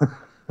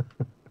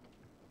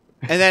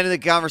 And then the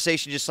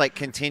conversation just like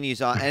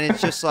continues on, and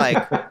it's just like,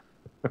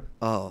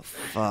 oh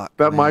fuck.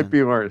 That man. might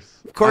be worse.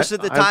 Of course,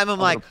 at the time, I'm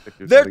like,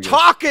 they're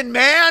talking,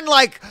 man.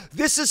 Like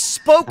this is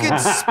spoken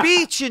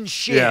speech and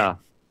shit. Yeah,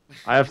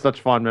 I have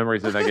such fond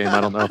memories of that game.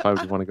 I don't know if I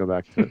would want to go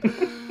back to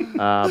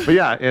it. But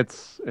yeah,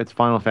 it's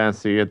Final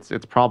Fantasy.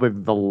 It's probably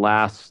the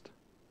last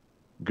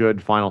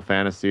good Final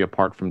Fantasy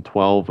apart from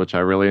 12, which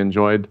I really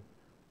enjoyed.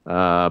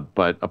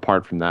 But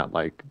apart from that,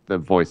 like the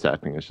voice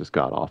acting is just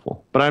god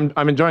awful. But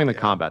I'm enjoying the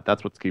combat.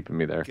 That's what's keeping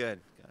me there. Good.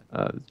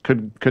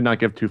 Could not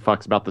give two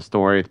fucks about the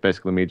story. It's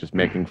basically me just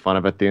making fun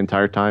of it the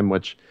entire time,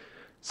 which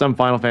some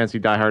Final Fantasy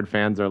diehard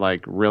fans are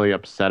like really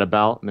upset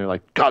about, and they're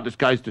like, "God, this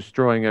guy's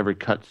destroying every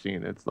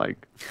cutscene." It's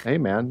like, hey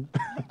man,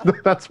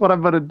 that's what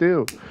I'm gonna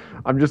do.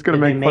 I'm just gonna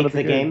make fun of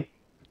the game.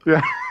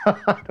 Yeah.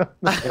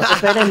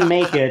 If they didn't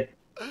make it,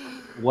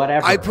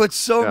 whatever. I put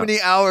so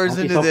many hours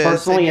into this,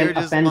 personally and you're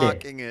just offended.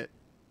 mocking it.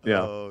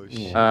 Yeah. Oh,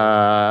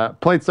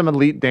 shit. Played some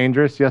Elite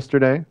Dangerous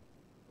yesterday.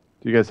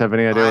 Do you guys have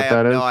any idea what that is? I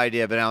have no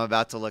idea, but I'm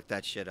about to look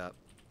that shit up.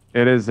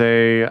 It is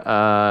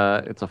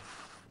it's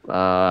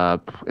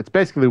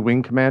basically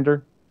Wing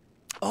Commander.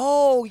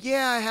 Oh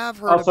yeah, I have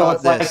heard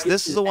about this.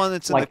 This is the one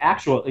that's like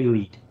actual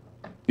Elite.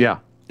 Yeah,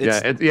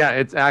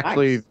 it's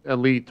actually nice.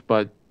 Elite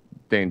but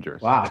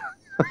dangerous. Wow.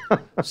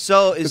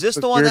 So is this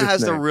the one that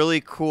has name. the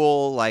really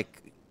cool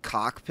like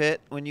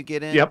cockpit when you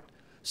get in? Yep.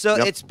 So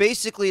it's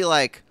basically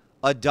like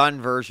a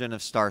done version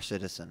of Star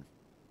Citizen.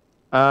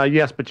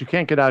 Yes, but you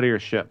can't get out of your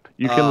ship.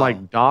 You can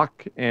like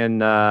dock and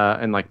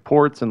like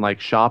ports and like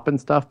shop and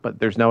stuff, but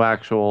there's no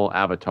actual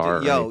avatar.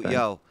 Dude,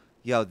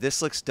 yo,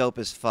 this looks dope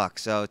as fuck.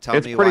 So tell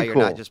me why you're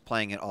not just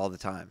playing it all the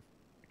time.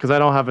 Because I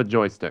don't have a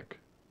joystick.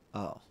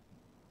 Oh.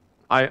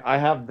 I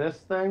have this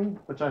thing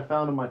which I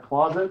found in my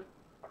closet,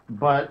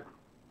 but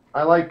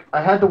I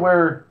had to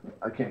wear.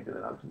 I can't get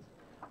it out.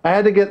 I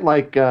had to get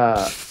like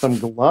some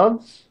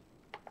gloves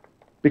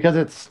because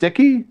it's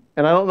sticky,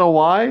 and I don't know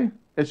why.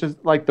 It's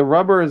just like the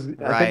rubber is.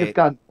 I think it's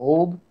gotten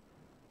old,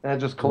 and it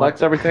just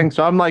collects everything.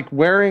 So I'm like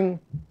wearing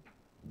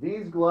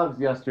these gloves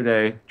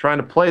yesterday, trying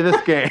to play this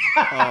game.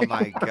 Oh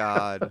my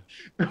god!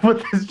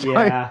 With this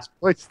giant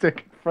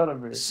joystick in front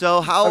of me.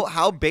 So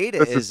how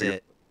beta is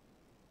it?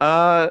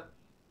 I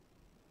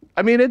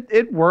mean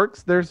it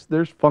works. There's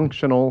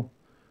functional.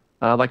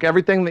 Like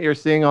everything that you're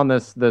seeing on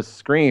this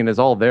screen is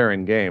all there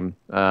in game.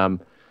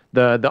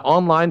 The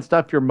online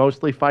stuff, you're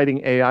mostly fighting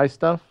AI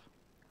stuff.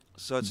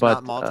 So it's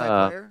not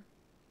multiplayer?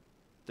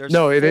 There's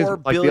no, it is.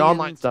 Like the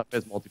online stuff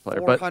is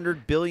multiplayer.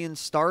 400 billion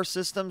star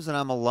systems, and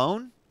I'm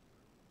alone?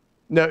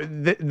 No,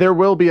 there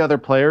will be other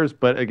players,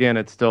 but again,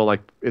 it's still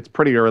like it's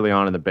pretty early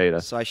on in the beta.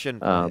 So I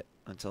shouldn't play it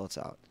until it's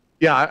out.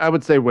 Yeah, I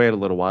would say wait a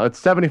little while. It's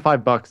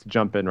 $75 to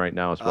jump in right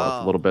now as well.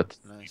 It's a little bit.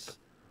 Nice.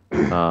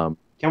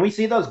 Can we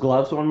see those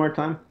gloves one more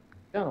time?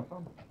 Yeah, no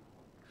problem.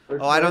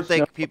 I don't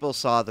think people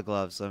saw the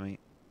gloves.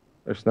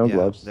 There's snow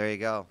gloves. There you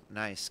go.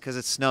 Nice. Because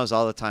it snows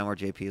all the time where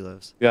JP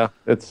lives. Yeah,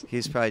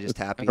 he's probably just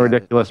happy.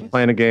 Ridiculous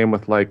playing a game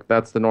with like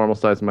that's the normal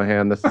size of my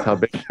hand. This is how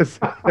big this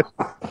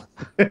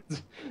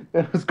is.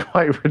 It was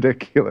quite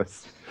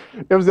ridiculous.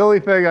 It was the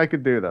only thing I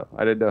could do though.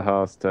 I didn't know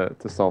how else to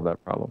solve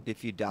that problem.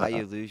 If you die,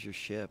 you lose your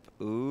ship.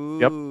 Ooh.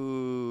 Yep.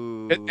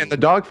 And the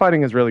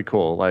dogfighting is really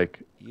cool.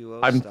 Like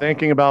I'm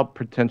thinking about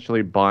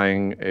potentially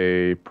buying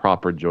a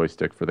proper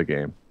joystick for the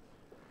game.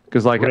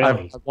 Because like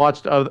I've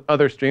watched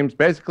other streams.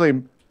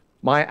 Basically,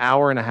 my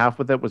hour and a half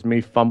with it was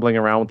me fumbling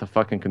around with the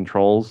fucking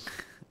controls,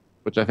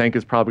 which I think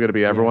is probably going to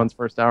be everyone's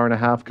first hour and a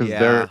half because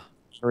they're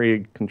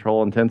very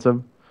control intensive.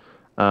 Is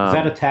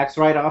that a tax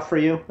write-off for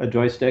you, a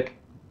joystick?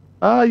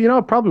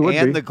 It probably would be.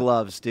 And the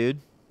gloves, dude.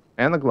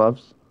 And the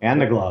gloves.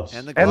 And the gloves.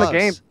 And the gloves. And the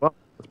game. Well,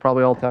 it's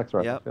probably all tax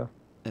write-off. Yep.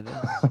 Yeah. It is.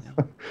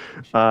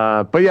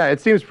 Yeah. But yeah, it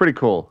seems pretty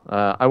cool.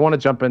 I want to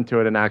jump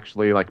into it and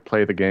actually like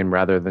play the game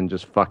rather than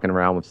just fucking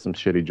around with some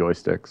shitty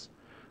joysticks.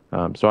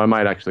 So I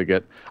might actually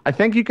get. I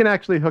think you can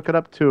actually hook it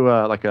up to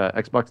like a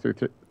Xbox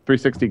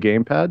 360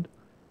 gamepad,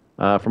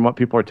 from what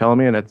people are telling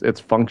me, and it's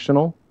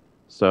functional.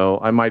 So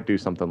I might do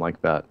something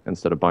like that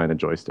instead of buying a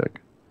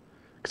joystick,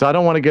 because I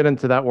don't want to get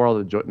into that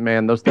world of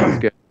man. Those things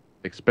get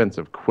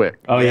expensive quick.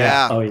 Oh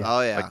yeah. Like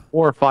 $400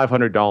 or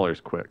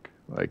 $500 quick.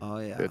 Like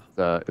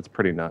it's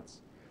pretty nuts.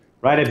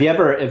 Right? Have you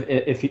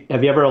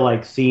ever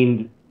like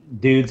seen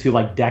dudes who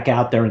like deck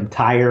out their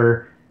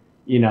entire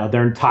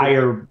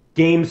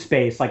game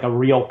space like a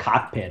real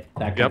cockpit,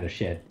 that kind of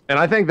shit? And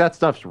I think that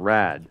stuff's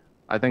rad.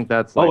 I think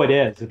that's like, it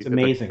is. It's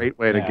amazing. A great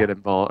way to get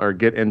involved or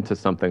get into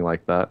something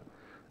like that.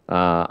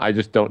 I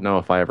just don't know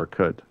if I ever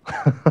could.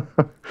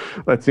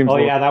 That seems.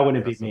 That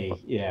wouldn't be me.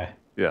 Yeah.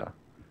 Yeah.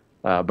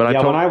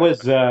 When I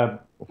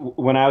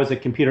was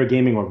at Computer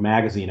Gaming World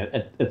magazine,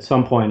 at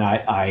some point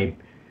I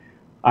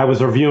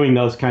was reviewing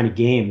those kind of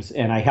games,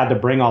 and I had to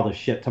bring all the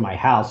shit to my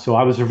house. So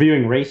I was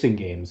reviewing racing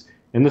games,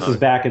 And this is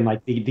back in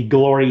like the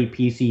glory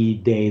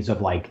PC days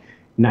of like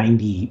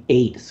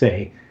 98,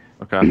 say.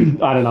 Okay.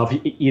 I don't know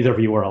if either of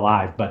you were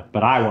alive, but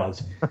I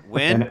was.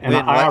 When? And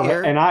What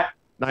year? And I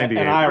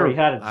 98. already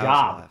had a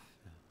job.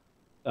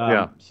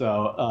 Yeah.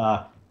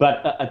 So,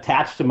 but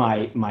attached to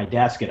my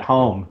desk at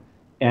home,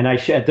 and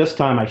at this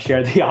time I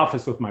shared the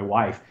office with my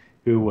wife,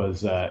 who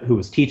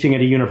was teaching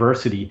at a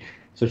university.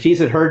 So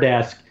she's at her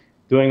desk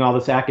doing all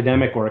this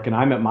academic work, and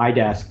I'm at my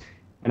desk,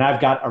 and I've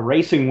got a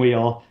racing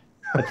wheel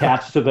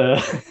attached to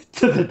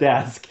the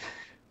desk,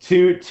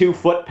 two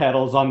foot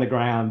pedals on the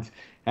ground,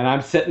 and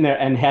I'm sitting there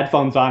and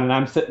headphones on, and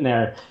I'm sitting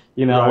there,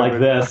 like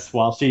this,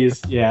 while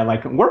she's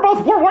like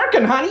we're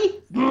working,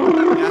 honey.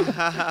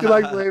 She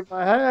like wave,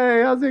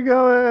 hey, how's it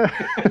going?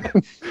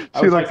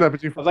 She looks up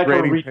at you. I was like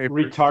her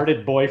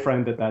retarded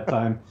boyfriend at that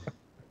time.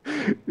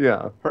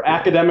 Yeah. Her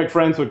academic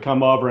friends would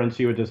come over, and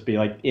she would just be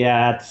like,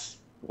 "Yeah, it's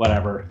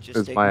whatever.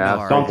 Just my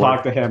ass. Don't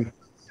talk to him.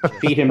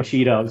 Feed him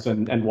Cheetos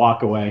and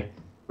walk away."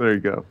 There you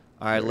go.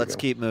 All right, let's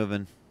keep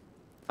moving.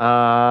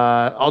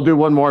 I'll do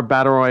one more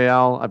Battle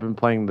Royale. I've been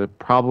playing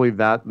probably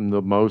that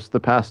the most the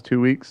past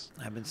 2 weeks.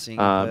 I've been seeing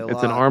it play a lot.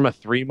 It's an Arma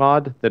 3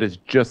 mod that is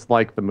just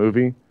like the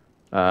movie.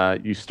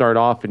 You start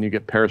off and you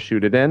get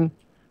parachuted in.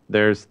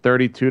 There's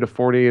 32 to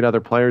 48 other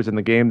players in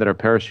the game that are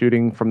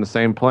parachuting from the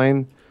same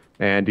plane.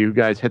 And you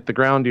guys hit the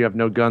ground. You have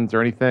no guns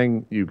or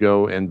anything. You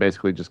go and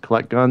basically just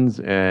collect guns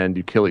and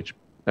you kill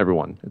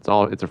everyone. It's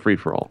a free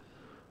for all.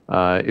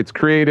 It's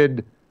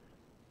created.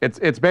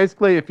 It's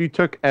basically if you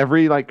took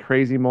every like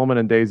crazy moment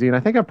in DayZ, and I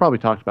think I've probably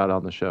talked about it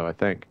on the show. I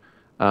think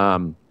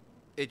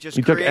it just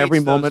you took every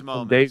moment in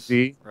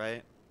DayZ,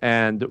 right,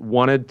 and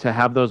wanted to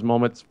have those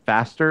moments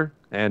faster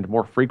and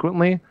more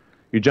frequently.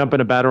 You jump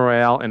into Battle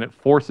Royale, and it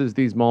forces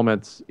these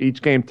moments.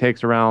 Each game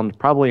takes around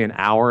probably an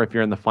hour if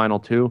you're in the final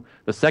two.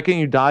 The second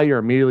you die, you're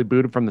immediately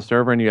booted from the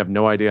server, and you have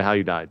no idea how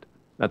you died.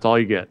 That's all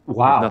you get.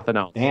 Wow. There's nothing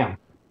else. Damn.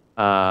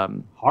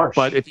 Harsh.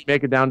 But if you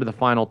make it down to the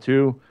final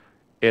two,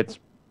 it's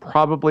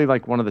probably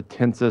like one of the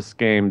tensest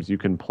games you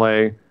can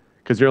play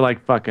because you're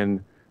like fucking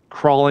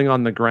crawling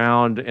on the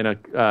ground in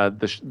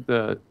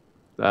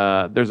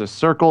there's a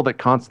circle that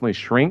constantly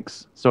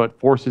shrinks, so it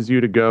forces you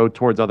to go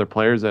towards other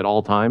players at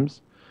all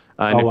times.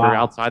 And if you're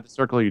outside the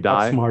circle, you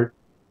die. That's smart.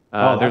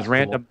 There's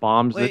random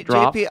bombs that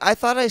drop. JP, I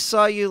thought I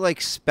saw you like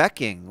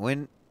specking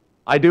when.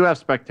 I do have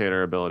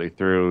spectator ability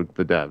through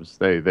the devs.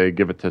 They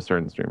give it to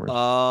certain streamers.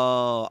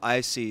 Oh,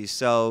 I see.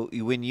 So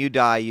when you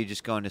die, you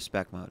just go into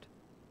spec mode.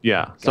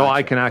 Yeah. Gotcha, So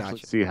I can actually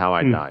see how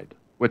I died,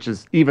 which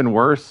is even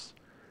worse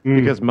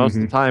because most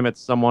of the time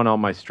it's someone on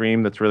my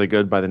stream that's really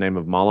good by the name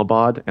of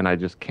Malabad, and I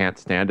just can't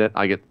stand it.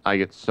 I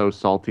get so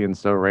salty and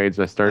so raged.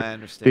 I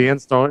understand.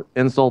 The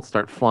insults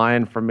start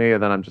flying from me,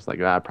 and then I'm just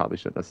like, I probably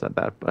shouldn't have said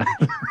that.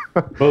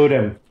 But boot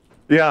him.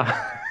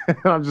 Yeah.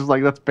 I'm just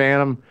like, let's ban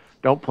him.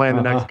 Don't play in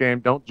the next game.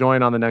 Don't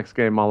join on the next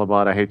game,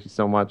 Malabad. I hate you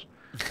so much.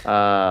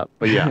 But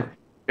yeah,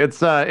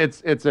 it's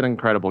an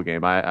incredible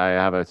game. I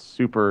have a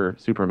super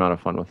amount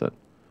of fun with it,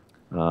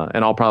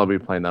 and I'll probably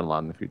be playing that a lot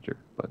in the future.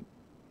 But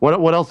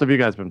what else have you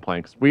guys been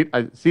playing?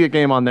 I see a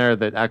game on there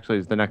that actually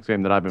is the next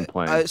game that I've been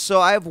playing.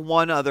 So I have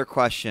one other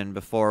question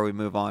before we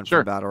move on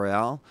from Battle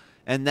Royale,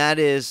 and that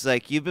is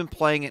like you've been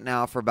playing it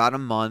now for about a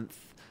month.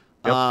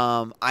 Yep.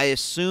 I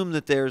assume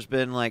that there's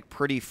been like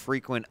pretty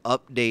frequent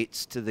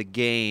updates to the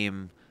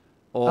game.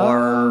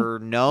 Or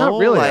no? Not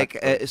really. Like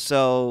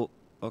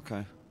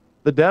okay.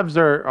 The devs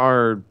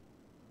are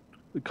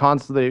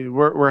constantly.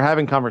 We're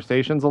having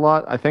conversations a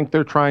lot. I think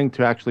they're trying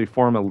to actually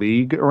form a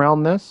league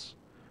around this.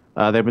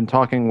 They've been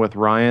talking with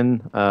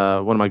Ryan,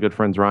 one of my good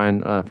friends,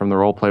 Ryan from the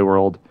Roleplay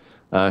World,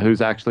 who's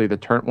actually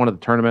one of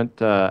the tournament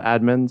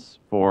admins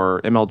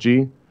for MLG.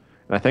 And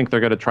I think they're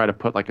going to try to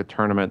put like a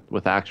tournament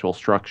with actual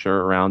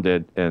structure around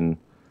it and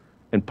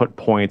put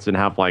points and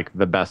have like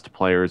the best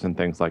players and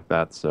things like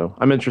that. So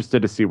I'm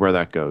interested to see where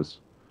that goes.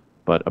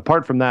 But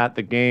apart from that,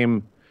 the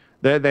game,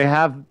 they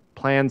have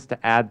plans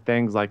to add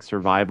things like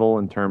survival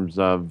in terms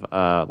of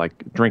like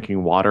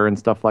drinking water and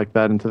stuff like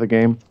that into the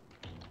game.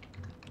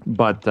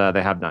 But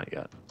they have not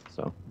yet.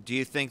 So do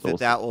you think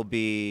that will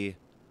be?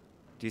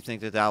 Do you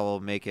think that will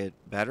make it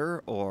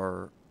better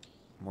or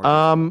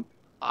more?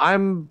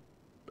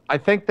 I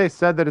think they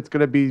said that it's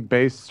going to be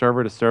based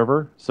server to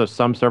server. So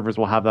some servers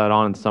will have that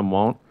on and some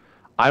won't.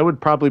 I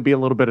would probably be a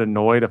little bit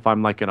annoyed if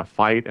I'm like in a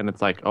fight and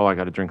it's like, oh, I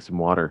got to drink some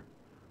water.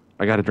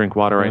 I got to drink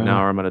water right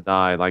now or I'm going to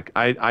die. Like,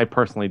 I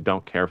personally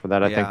don't care for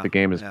that. I think the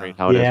game is great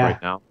how it is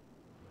right now.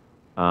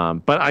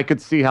 But I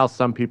could see how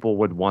some people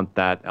would want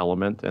that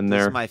element in there.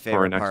 This is my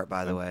favorite part,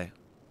 by the way.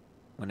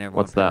 When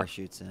everyone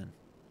parachutes in.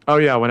 Oh,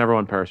 yeah, when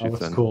everyone parachutes in.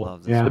 That's cool.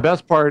 The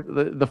best part,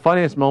 the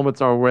funniest moments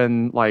are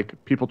when like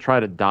people try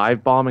to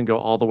dive bomb and go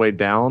all the way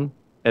down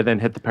and then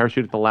hit the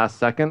parachute at the last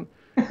second.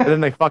 And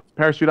then they fuck the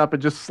parachute up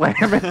and just slam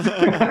it.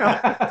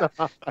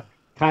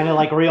 Kind of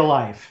like real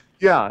life.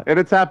 Yeah, and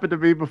it's happened to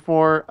me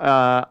before.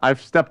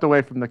 I've stepped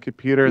away from the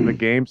computer and the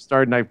game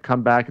started, and I've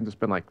come back and just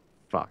been like,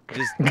 fuck.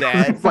 Just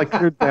dead? It's like,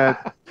 you're dead.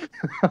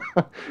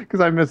 Because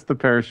I missed the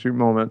parachute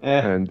moment.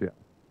 And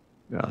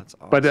Yeah. That's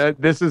awesome.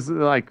 But this is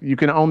like you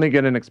can only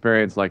get an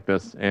experience like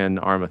this in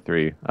Arma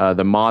 3.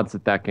 The mods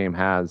that game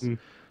has,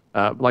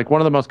 like one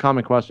of the most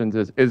common questions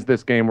is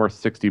this game worth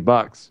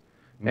 $60?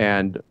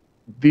 And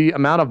the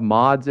amount of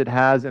mods it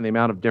has and the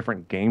amount of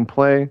different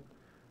gameplay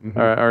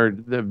or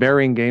the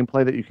varying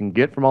gameplay that you can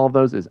get from all of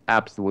those is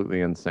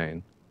absolutely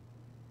insane.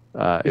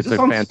 It's a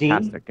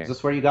fantastic game. Is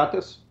this where you got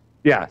this?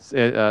 Yes,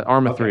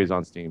 Arma 3 is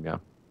on Steam. Yeah.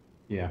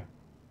 Yeah.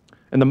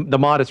 And the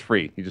mod is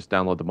free. You just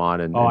download the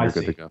mod and you're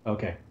good to go.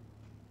 Okay.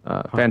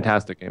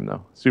 Fantastic game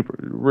though. Super,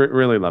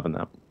 really loving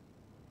that.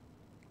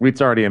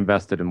 Wheat's already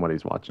invested in what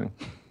he's watching.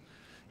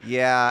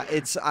 Yeah,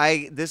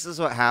 this is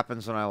what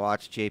happens when I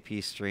watch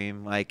JP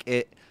stream.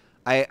 Like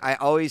I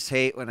always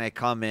hate when I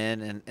come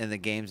in and the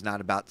game's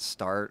not about to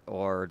start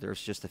or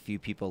there's just a few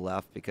people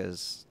left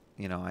because,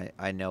 you know,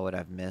 I know what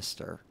I've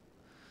missed or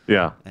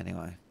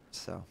anyway.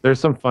 So there's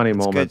some funny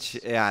moments.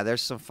 Yeah,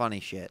 there's some funny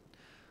shit.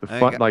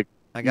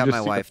 I got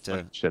my wife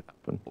to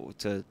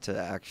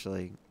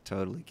actually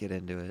totally get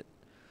into it.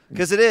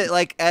 Because it is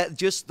like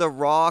just the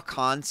raw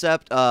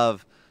concept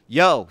of,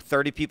 yo,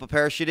 30 people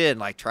parachute in,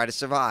 like try to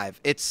survive.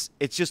 It's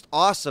just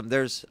awesome.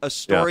 There's a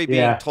story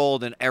being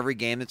told in every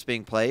game that's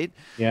being played.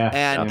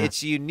 And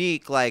it's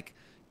unique. Like,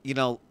 you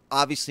know,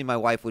 obviously my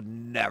wife would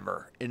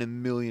never in a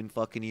million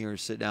fucking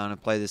years sit down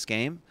and play this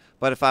game.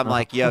 But if I'm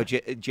like, yo,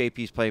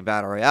 JP's playing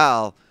Battle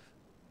Royale,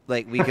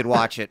 like we could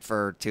watch it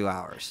for 2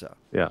 hours. So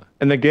yeah,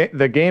 and the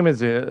game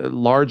is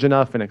large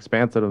enough and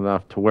expansive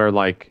enough to where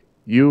like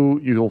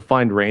you'll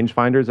find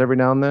rangefinders every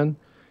now and then,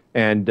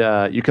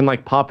 and you can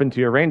like pop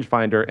into your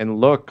rangefinder and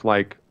look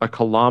like a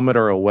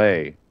kilometer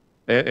away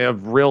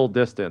of real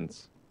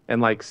distance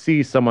and like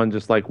see someone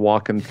just like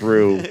walking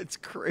through it's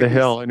crazy. The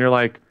hill, and you're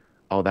like,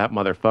 oh, that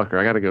motherfucker,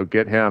 I gotta go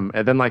get him.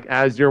 And then like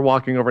as you're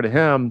walking over to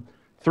him,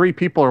 3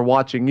 people are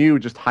watching you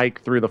just hike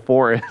through the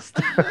forest.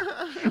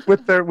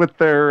 with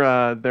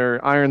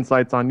their iron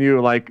sights on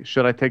you, like,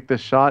 should I take this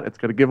shot? It's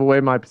going to give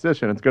away my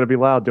position. It's going to be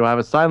loud. Do I have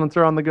a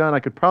silencer on the gun? I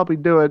could probably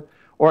do it,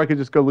 or I could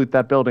just go loot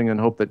that building and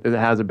hope that it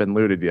hasn't been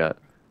looted yet.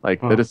 Like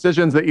the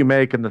decisions that you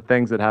make and the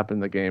things that happen in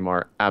the game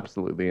are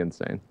absolutely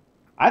insane.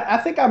 I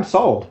think I'm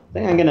sold. I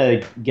think I'm going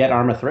to get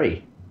Arma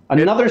 3.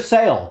 Another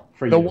sale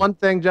for you. The one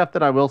thing, Jeff,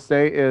 that I will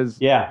say is,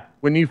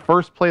 when you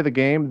first play the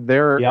game,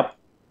 there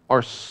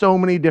are so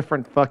many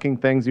different fucking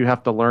things you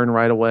have to learn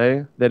right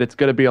away that it's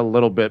going to be a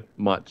little bit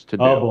much to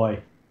do. Oh boy.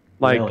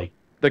 Like really?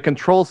 The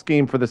control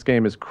scheme for this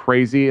game is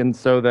crazy, and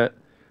so that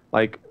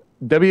like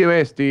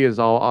WASD is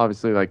all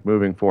obviously like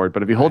moving forward,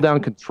 but if you hold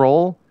down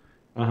control,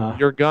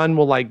 your gun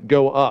will like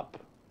go up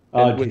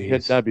and when you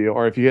hit W,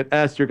 or if you hit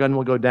S, your gun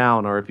will go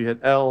down, or if you hit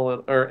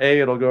L or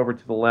A, it'll go over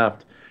to the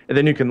left, and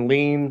then you can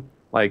lean.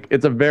 Like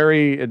it's a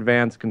very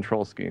advanced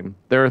control scheme.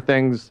 There are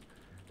things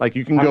like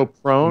you can go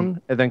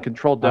prone and then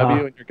control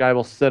W, and your guy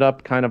will sit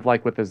up kind of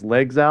like with his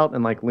legs out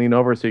and like lean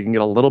over so you can get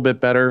a little bit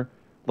better,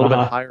 a little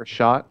bit higher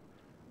shot.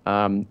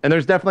 And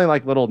there's definitely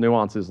like little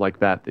nuances like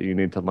that you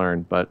need to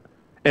learn,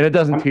 and it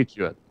doesn't teach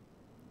you it.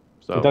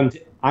 So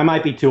I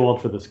might be too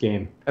old for this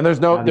game. And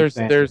there's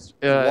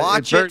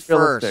watch it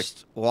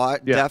first.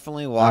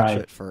 Definitely watch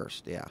it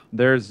first. Yeah.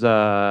 There's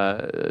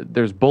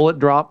bullet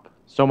drop,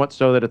 so much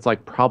so that it's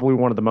like probably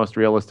one of the most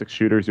realistic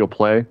shooters you'll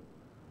play.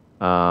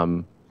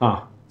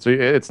 So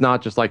it's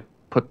not just like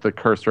put the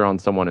cursor on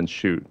someone and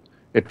shoot.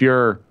 If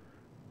you're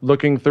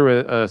looking through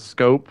a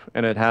scope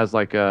and it has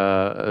like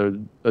a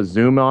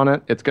zoom on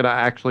it, it's going to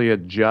actually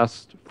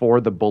adjust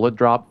for the bullet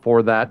drop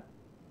for that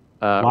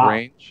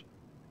range.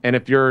 And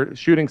if you're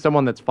shooting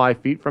someone that's 5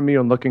 feet from you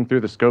and looking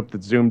through the scope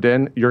that's zoomed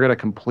in, you're going to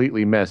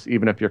completely miss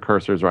even if your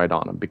cursor's right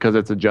on them because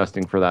it's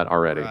adjusting for that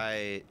already.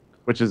 Right.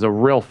 Which is a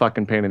real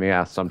fucking pain in the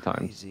ass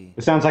sometimes. Crazy.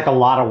 It sounds like a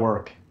lot of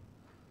work.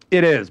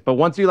 It is, but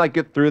once you like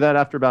get through that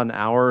after about an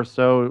hour or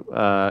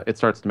so, it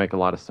starts to make a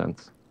lot of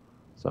sense.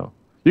 So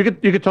you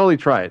could totally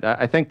try it.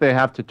 I think they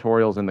have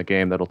tutorials in the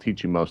game that'll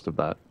teach you most of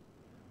that.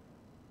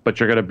 But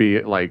you're gonna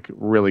be like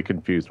really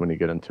confused when you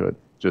get into it.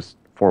 Just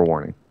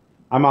forewarning.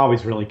 I'm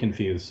always really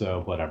confused,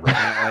 so whatever.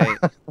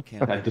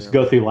 Can't I just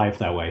go through life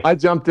that way. I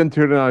jumped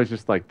into it and I was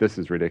just like, this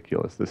is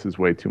ridiculous. This is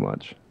way too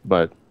much.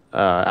 But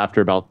after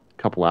about a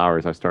couple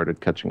hours, I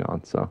started catching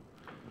on. So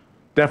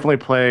definitely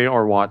play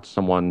or watch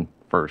someone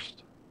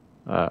first.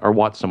 Or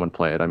watch someone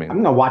play it. I mean,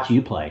 I'm gonna watch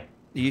you play.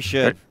 You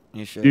should.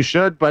 You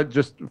should, but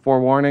just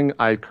forewarning,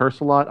 I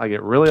curse a lot. I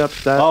get really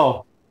upset.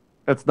 Oh,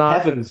 it's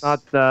not. heavens.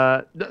 It's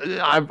not.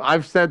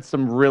 I've said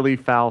some really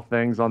foul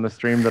things on the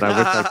stream that I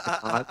wish I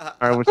could not.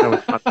 Or I wish I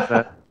was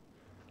upset.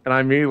 And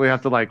I immediately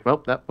have to like,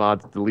 well, that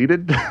VOD's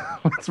deleted.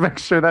 Let's make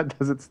sure that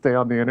doesn't stay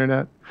on the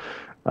internet.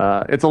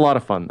 It's a lot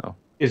of fun though.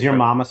 Is your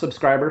mom a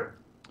subscriber?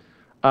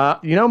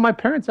 My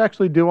parents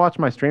actually do watch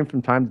my stream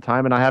from time to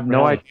time, and I have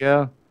no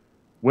idea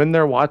when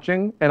they're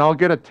watching, and I'll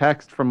get a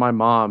text from my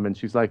mom, and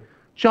she's like,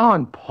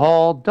 John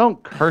Paul,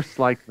 don't curse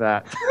like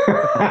that.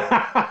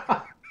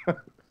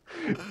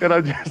 And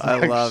I'm just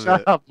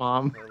shut up,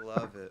 Mom. I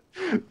love it.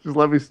 Just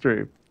let me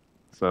stream.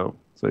 So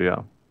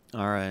yeah.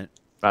 All right.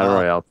 Battle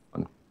Royale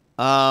fun.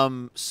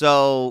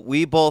 So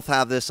we both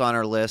have this on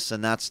our list,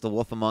 and that's The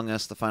Wolf Among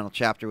Us. The final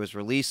chapter was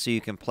released, so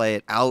you can play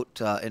it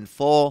out in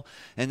full.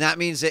 And that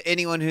means that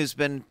anyone who's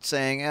been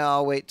saying, "Oh,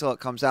 I'll wait till it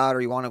comes out,"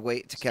 or you want to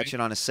wait to catch it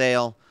on a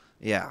sale,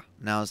 yeah,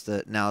 now's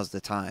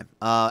the time.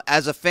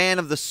 As a fan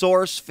of the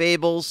source,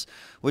 Fables,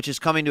 which is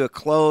coming to a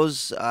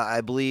close,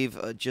 I believe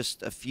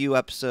just a few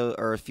episodes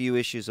or a few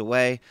issues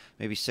away,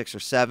 maybe 6 or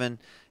 7,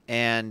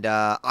 and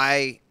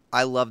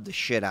I loved the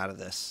shit out of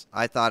this.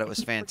 I thought it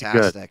was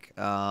fantastic.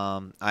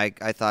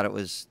 I thought it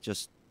was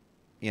just,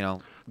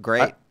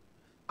 great.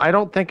 I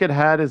don't think it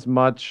had as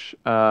much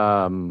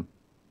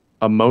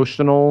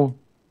emotional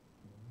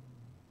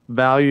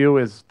value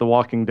as The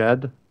Walking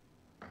Dead.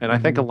 And I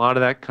think a lot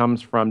of that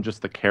comes from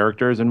just the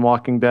characters in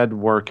Walking Dead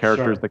were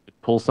characters that could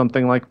pull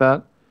something like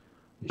that.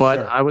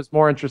 But I was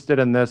more interested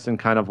in this and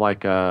kind of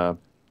like that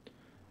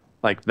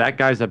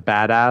guy's a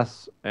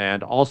badass,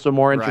 and also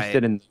more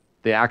interested in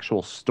the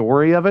actual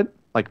story of it,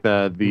 like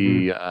the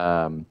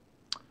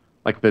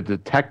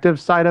detective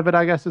side of it,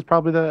 I guess is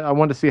probably I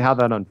wanted to see how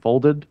that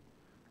unfolded.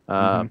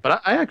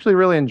 But I actually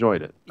really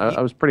enjoyed it. I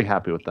was pretty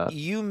happy with that.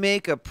 You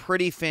make a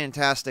pretty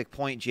fantastic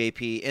point,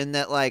 JP, in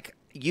that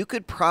you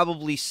could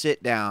probably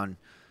sit down,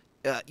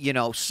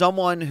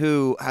 someone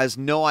who has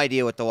no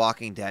idea what The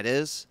Walking Dead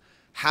is,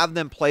 have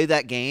them play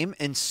that game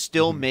and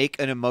still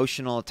make an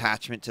emotional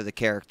attachment to the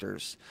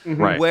characters.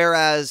 Right.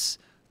 Whereas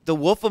The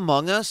Wolf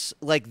Among Us,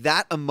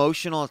 that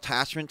emotional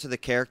attachment to the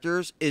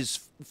characters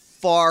is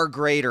far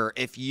greater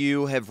if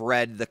you have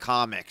read the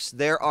comics.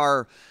 There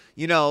are,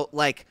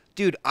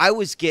 dude, I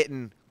was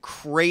getting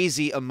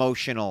crazy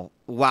emotional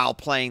while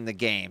playing the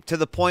game, to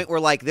the point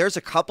where there's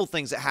a couple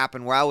things that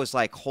happened where I was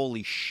like,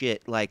 holy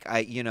shit,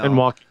 In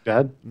Walking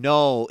Dead?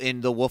 No,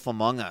 in The Wolf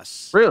Among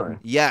Us. Really?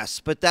 Yes,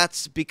 but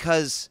that's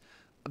because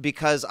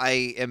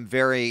I am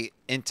very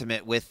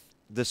intimate with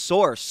the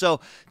source. So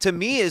to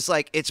me,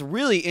 it's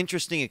really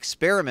interesting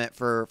experiment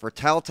for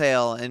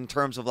Telltale in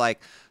terms of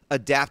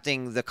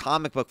adapting the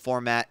comic book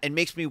format, and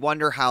makes me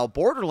wonder how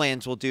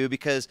Borderlands will do,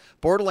 because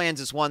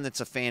Borderlands is one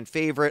that's a fan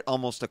favorite,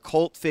 almost a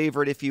cult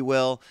favorite, if you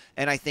will,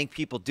 and I think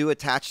people do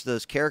attach to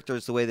those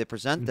characters the way they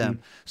present them.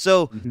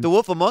 So The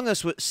Wolf Among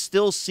Us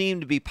still seemed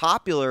to be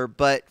popular,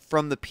 but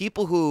from the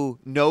people who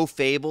know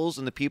Fables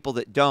and the people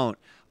that don't,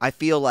 I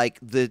feel like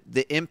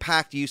the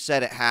impact you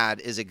said it had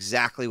is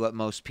exactly what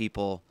most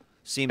people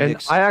seem to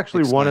I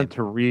actually wanted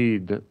to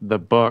read the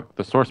book,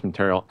 the source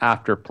material,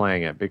 after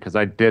playing it, because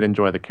I did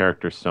enjoy the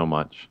characters so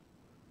much.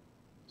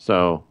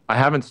 So I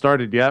haven't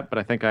started yet, but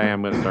I think I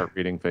am going to start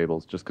reading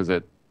Fables, just because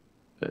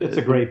it's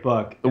a great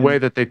book. The way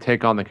that they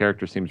take on the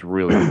character seems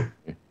really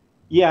good.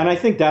 Yeah, and I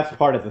think that's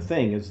part of the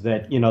thing, is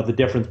that, the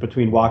difference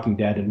between Walking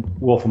Dead and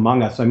Wolf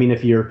Among Us. I mean,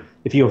 if you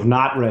have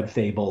not read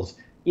Fables,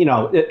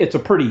 it's a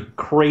pretty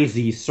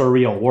crazy,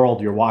 surreal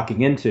world you're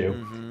walking into.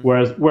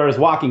 Whereas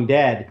Walking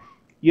Dead,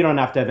 you don't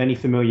have to have any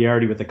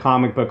familiarity with the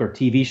comic book or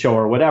TV show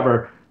or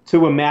whatever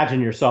to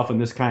imagine yourself in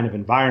this kind of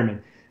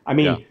environment. I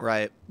mean,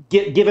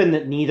 given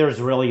that neither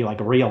is really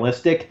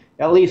realistic,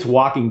 at least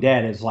Walking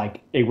Dead is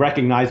a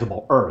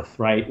recognizable Earth,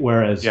 right?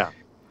 Whereas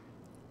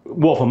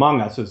Wolf Among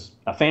Us is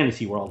a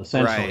fantasy world,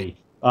 essentially.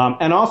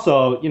 And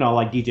also,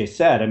 like DJ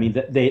said, I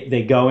mean,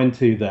 they go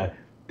into the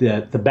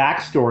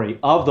backstory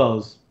of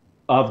those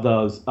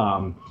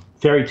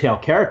fairy tale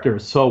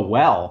characters so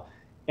well.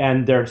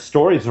 And their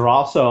stories are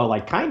also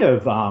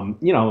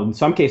in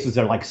some cases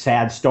they're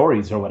sad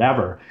stories or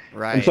whatever.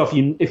 Right. And so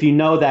if you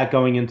know that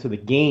going into the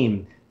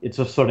game, it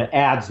just sort of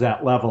adds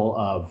that level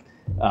of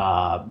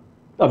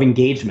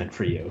engagement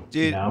for you.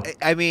 Dude,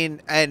 I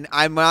mean, and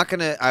I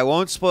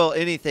won't spoil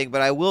anything,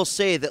 but I will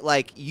say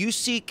that you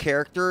see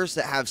characters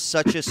that have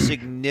such a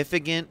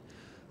significant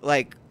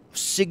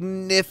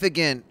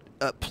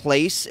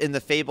place in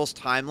the Fables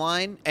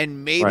timeline,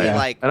 and maybe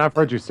and I've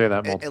heard you say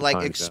that multiple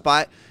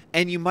times.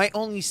 And you might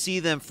only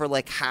see them for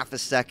half a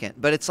second,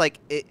 but it's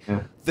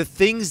the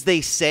things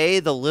they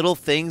say, the little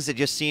things that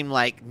just seem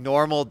like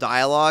normal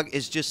dialogue,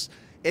 is just,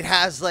 it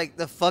has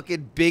the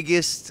fucking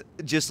biggest,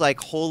 just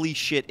holy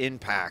shit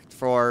impact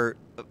for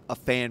a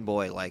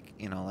fanboy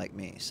like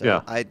me.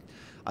 So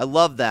I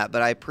love that,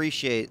 but I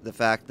appreciate the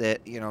fact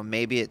that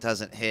maybe it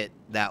doesn't hit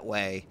that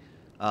way,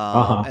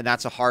 and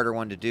that's a harder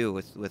one to do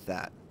with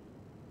that.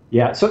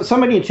 Yeah. So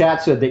somebody in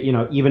chat said that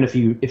even if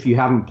you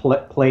haven't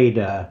played.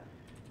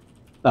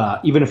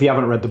 Even if you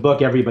haven't read the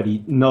book,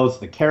 everybody knows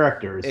the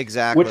characters.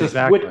 Exactly.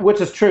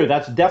 Which is true.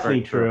 That's definitely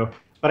true.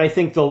 But I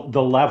think the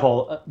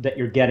level that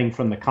you're getting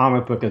from the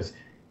comic book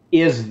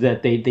is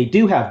that they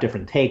do have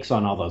different takes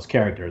on all those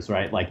characters,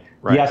 right?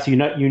 Yes, you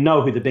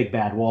know who the big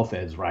bad wolf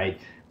is, right?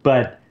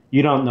 But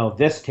you don't know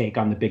this take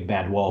on the big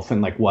bad wolf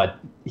and what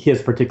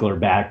his particular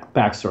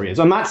backstory is.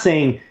 I'm not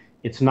saying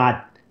it's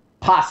not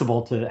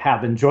possible to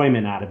have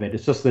enjoyment out of it.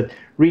 It's just that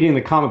reading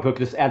the comic book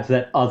just adds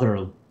that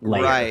other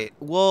layer. Right.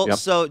 Well,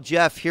 so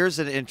Jeff, here's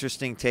an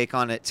interesting take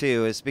on it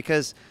too, is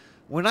because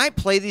when I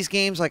play these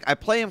games, I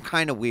play them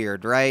kind of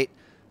weird, right?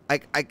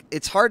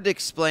 it's hard to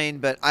explain,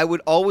 but I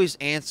would always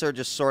answer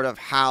just sort of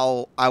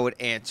how I would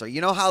answer.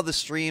 You know how the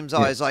stream's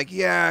always like,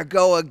 yeah,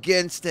 go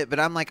against it, but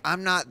I'm like,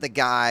 I'm not the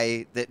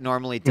guy that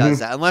normally does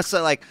that unless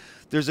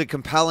there's a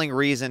compelling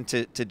reason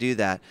to do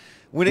that.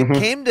 When it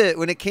came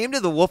to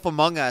The Wolf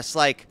Among Us,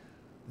 like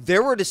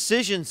there were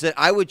decisions that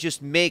I would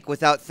just make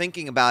without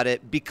thinking about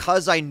it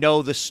because I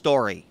know the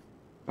story.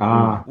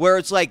 Where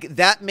it's like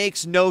that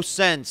makes no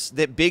sense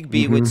that Big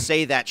B would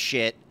say that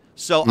shit,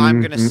 so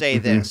I'm gonna say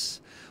this.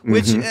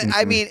 Which,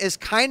 I mean, is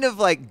kind of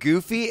like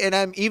goofy, and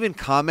I'm even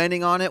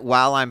commenting on it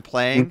while I'm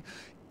playing.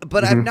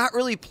 But I've not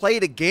really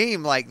played a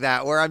game like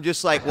that where I'm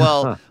just like,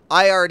 well,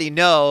 I already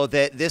know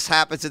that this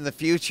happens in the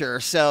future,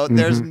 so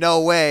there's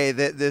no way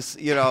that this,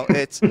 you know,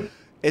 it's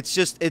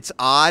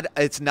odd.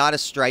 It's not a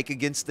strike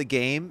against the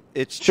game.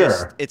 It's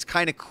just, it's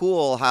kind of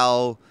cool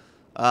how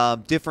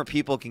different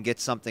people can get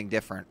something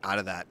different out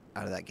of that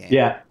game.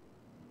 Yeah.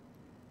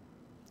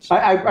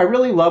 I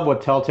really love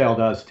what Telltale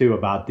does too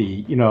about the,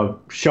 you know,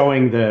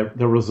 showing the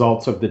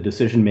results of the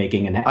decision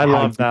making and I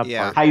love that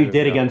part how you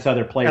did against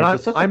other players.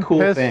 It's such a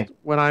cool thing.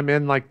 When I'm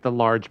in like the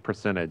large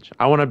percentage,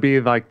 I want to be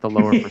like the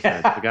lower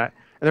percentage. The guy.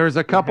 There was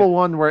a couple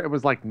one where it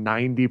was like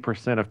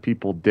 90% of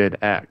people did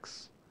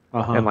X,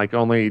 and like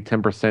only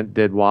 10%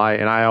 did Y,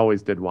 and I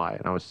always did Y,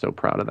 and I was so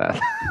proud of that.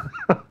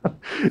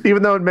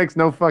 Even though it makes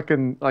no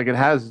fucking like it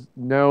has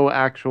no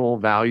actual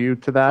value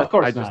to that. Of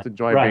course I just not.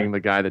 enjoy being the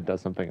guy that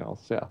does something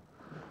else. Yeah.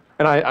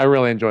 And I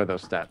really enjoy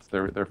those stats.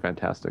 They're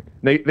fantastic.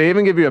 They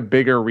even give you a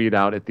bigger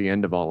readout at the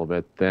end of all of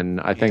it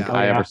than I think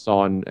I ever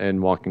saw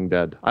in Walking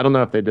Dead. I don't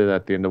know if they did that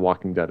at the end of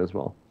Walking Dead as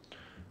well.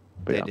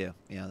 But they do.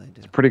 Yeah, they do.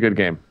 It's a pretty good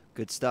game.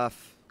 Good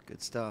stuff.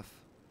 Good stuff.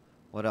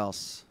 What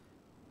else?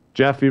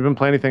 Jeff, you been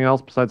playing anything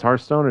else besides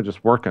Hearthstone or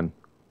just working?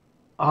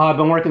 Oh, I've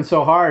been working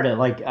so hard.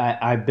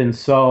 I've been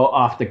so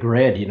off the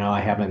grid. You know,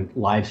 I haven't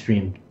live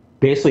streamed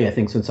basically, I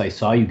think, since I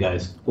saw you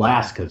guys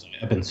last because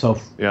I've been so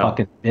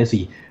fucking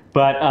busy.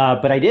 But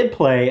I did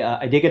play.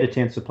 I did get a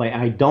chance to play, and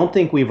I don't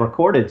think we've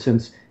recorded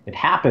since it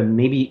happened.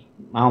 Maybe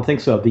I don't think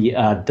so.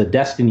 The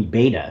Destiny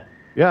beta.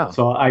 Yeah.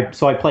 So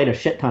I played a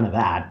shit ton of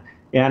that,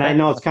 and I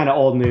know it's kind of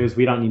old news.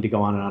 We don't need to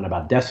go on and on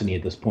about Destiny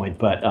at this point,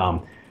 but I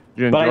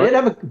did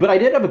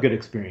have a good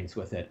experience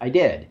with it. I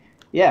did.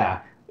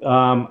 Yeah.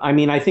 I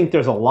mean, I think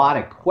there's a lot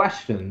of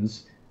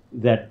questions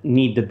that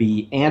need to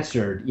be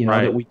answered. You know,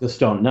 that we just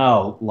don't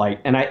know.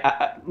 Like, and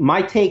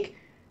my take.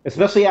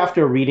 Especially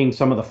after reading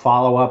some of the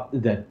follow-up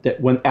that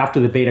when after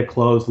the beta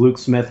closed, Luke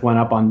Smith went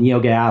up on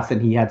NeoGAF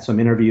and he had some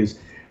interviews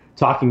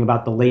talking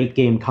about the late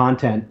game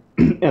content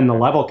and the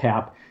level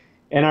cap.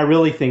 And I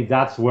really think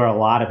that's where a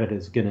lot of it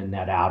is going to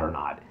net out or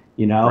not.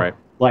 You know,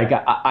 like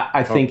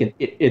I think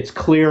it's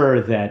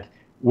clearer that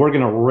we're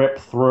going to rip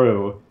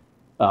through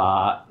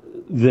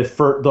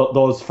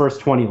those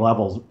first 20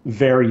 levels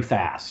very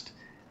fast.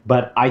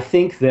 But I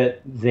think that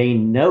they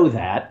know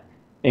that,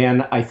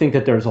 and I think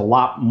that there's a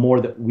lot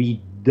more that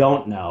we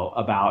don't know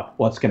about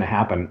what's going to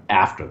happen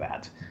after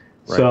that.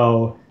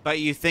 So, but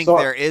you think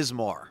there is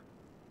more?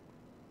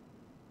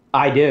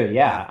 I do,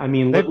 yeah. I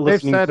mean,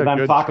 listening to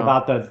them talk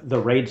about the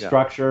raid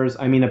structures.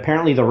 I mean,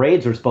 apparently the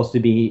raids are supposed to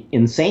be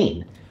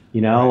insane.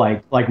 You know,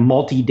 like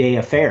multi-day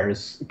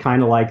affairs,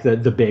 kind of like the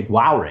big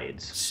WoW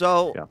raids.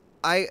 So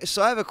I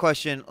have a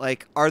question.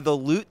 Like, are the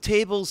loot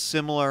tables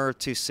similar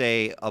to,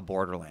 say, a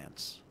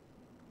Borderlands?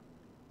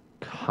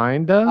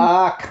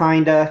 Kinda.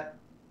 Kinda.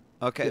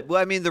 Okay.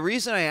 Well, I mean, the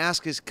reason I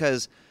ask is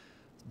because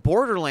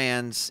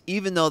Borderlands,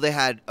 even though they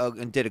had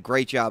and did a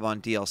great job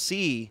on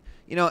DLC,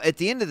 you know, at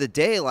the end of the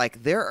day,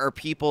 like there are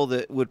people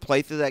that would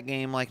play through that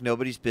game like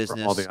nobody's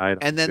business, all the items,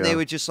 and then they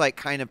would just like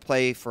kind of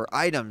play for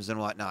items and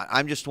whatnot.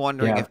 I'm just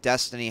wondering if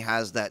Destiny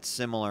has that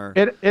similar.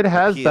 It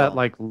has appeal. that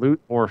like loot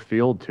or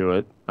field to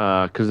it,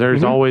 because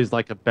there's always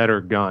like a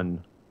better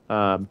gun.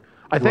 I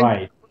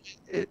think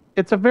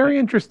it's a very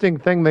interesting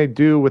thing they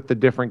do with the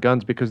different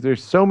guns because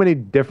there's so many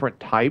different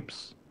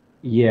types.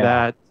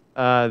 That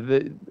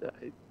that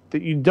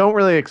you don't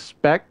really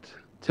expect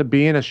to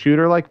be in a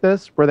shooter like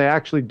this, where they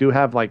actually do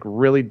have like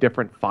really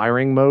different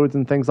firing modes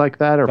and things like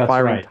that, or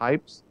firing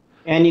types.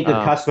 And you could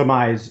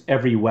customize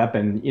every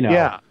weapon, you know.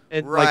 Yeah,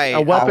 like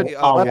a weapon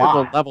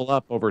will level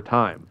up over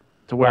time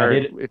to where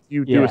if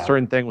you do a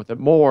certain thing with it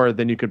more,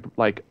 then you could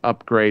like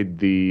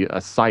upgrade a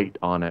sight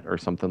on it or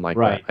something like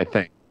that. I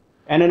think.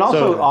 And it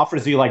also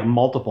offers you like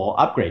multiple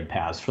upgrade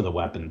paths for the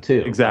weapon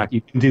too. Exactly.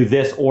 Like you can do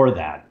this or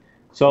that.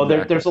 So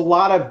there's a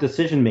lot of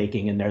decision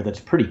making in there that's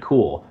pretty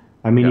cool.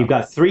 I mean, you've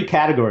got 3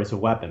 categories of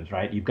weapons,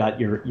 right? You've got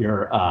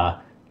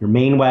your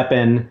main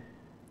weapon,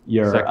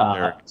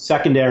 your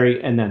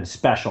secondary, and then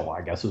special,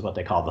 I guess is what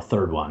they call the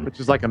third one. Which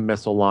is like a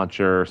missile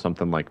launcher or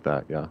something like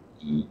that,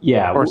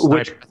 Yeah, or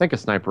I think a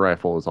sniper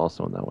rifle is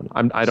also in that one.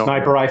 I don't.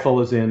 Sniper rifle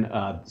is in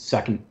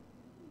second.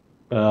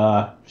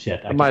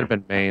 It might have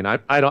been main.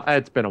 I don't.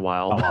 It's been a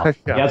while.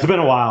 Yeah, it's been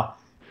a while.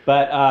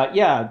 But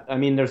I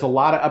mean, there's a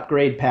lot of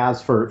upgrade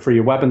paths for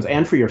your weapons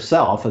and for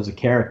yourself as a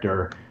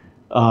character.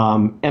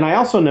 And I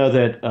also know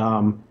that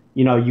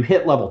you know, you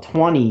hit level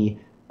 20,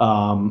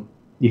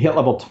 you hit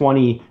level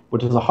 20,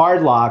 which is a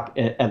hard lock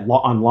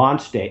on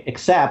launch day,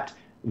 except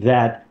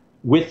that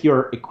with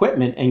your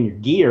equipment and your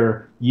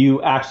gear,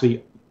 you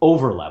actually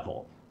over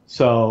level.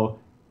 So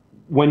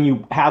when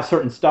you have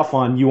certain stuff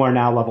on, you are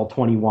now level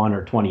 21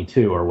 or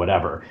 22 or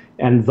whatever.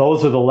 And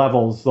those are the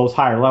levels, those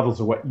higher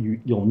levels are what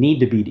you'll need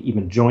to be to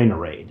even join a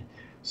raid.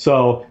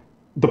 So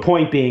the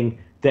point being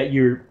that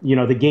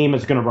the game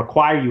is going to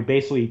require you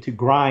basically to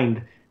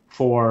grind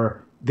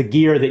for the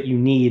gear that you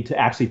need to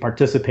actually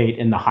participate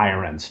in the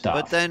higher end stuff.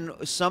 But then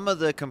some of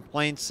the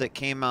complaints that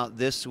came out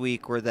this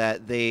week were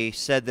that they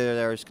said that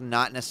there's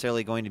not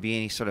necessarily going to be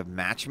any sort of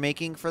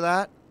matchmaking for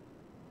that.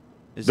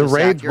 Is the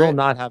raids accurate? will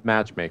not have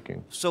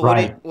matchmaking. So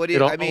right. what do you,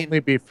 It'll I mean, only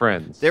be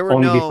friends. There were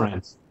only no be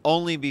friends.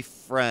 Only be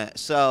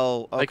friends.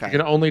 So okay, like you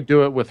can only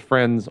do it with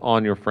friends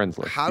on your friends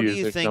list. How do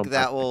you think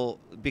that will?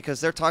 Because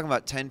they're talking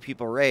about 10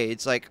 people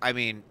raids. Like, I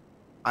mean,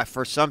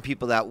 for some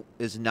people that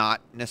is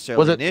not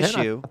necessarily an 10?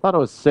 issue. I thought it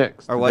was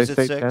 6. Or was it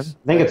 6? 10? I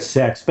think it's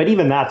 6, but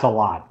even that's a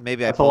lot.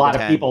 Maybe that's a lot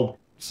of people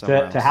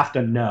to have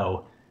to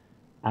know.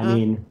 I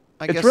mean,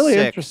 it's really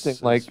interesting.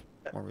 Like,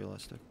 more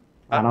realistic.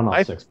 I don't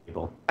know, 6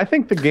 people. I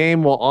think the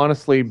game will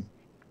honestly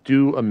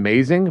do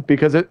amazing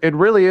because it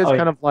really is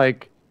kind of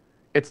like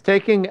it's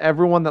taking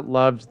everyone that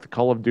loves the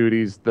Call of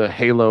Duties, the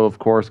Halo, of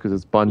course, because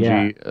it's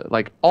Bungie,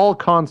 like all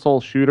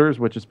console shooters,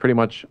 which is pretty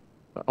much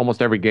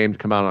almost every game to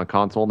come out on a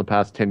console in the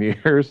past 10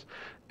 years,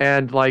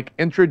 and like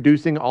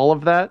introducing all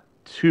of that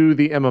to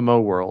the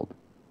MMO world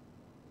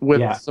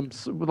with some,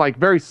 like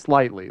very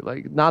slightly,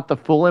 like not the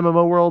full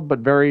MMO world, but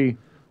very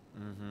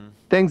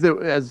things that,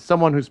 as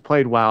someone who's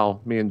played WoW,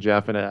 me and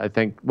Jeff, and I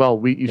think, well,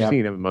 you've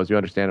seen MMOs, you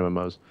understand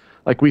MMOs.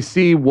 Like we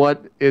see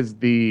what is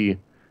the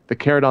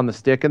carrot on the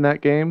stick in that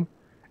game.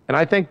 And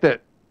I think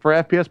that for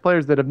FPS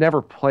players that have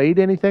never played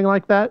anything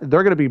like that,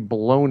 they're going to be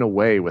blown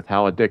away with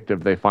how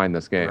addictive they find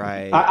this game.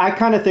 Right. I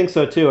kind of think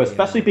so too,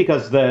 especially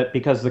because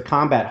the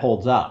combat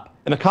holds up.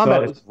 And the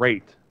combat is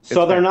great.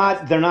 So they're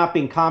not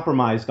being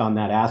compromised on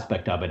that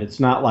aspect of it. It's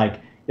not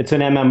like it's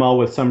an MMO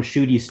with some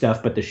shooty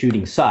stuff, but the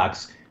shooting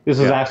sucks. This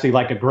is actually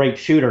like a great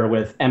shooter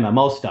with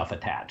MMO stuff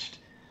attached.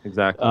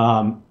 Exactly.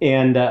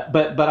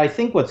 But I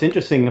think what's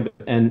interesting,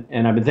 and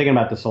I've been thinking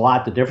about this a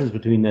lot, the difference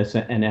between this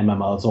and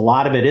MMOs, a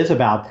lot of it is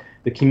about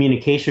the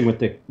communication with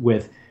the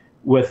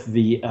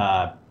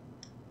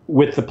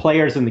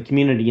players and the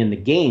community in the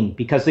game,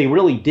 because they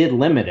really did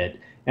limit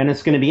it, and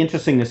it's going to be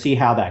interesting to see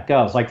how that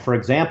goes. Like, for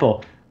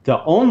example,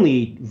 the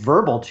only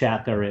verbal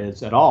chat there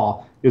is at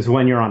all is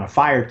when you're on a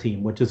fire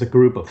team, which is a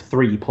group of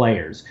 3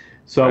 players.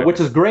 So, which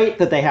is great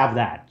that they have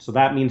that. So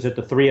that means that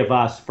the 3 of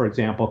us, for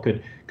example,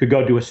 could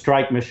go do a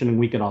strike mission and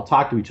we can all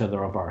talk to each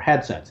other over our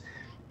headsets.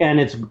 And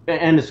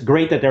it's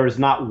great that there is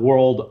not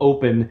world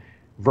open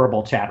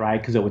verbal chat,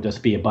 right? Because it would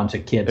just be a bunch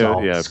of kids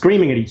all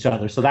screaming at each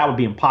other. So that would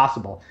be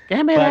impossible.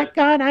 Give me that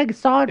gun! I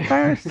saw it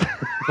first.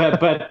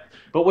 but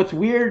what's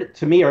weird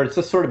to me, or it's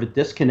just sort of a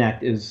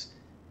disconnect, is,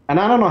 and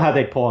I don't know how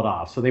they pull it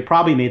off. So they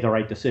probably made the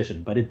right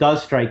decision, but it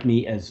does strike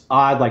me as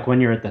odd, like when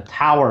you're at the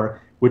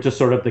tower, which is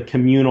sort of the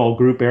communal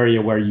group area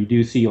where you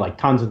do see like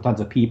tons and tons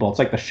of people. It's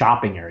like the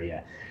shopping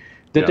area.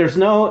 That there's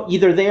no,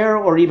 either there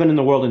or even in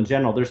the world in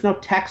general, there's no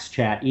text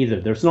chat either.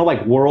 There's no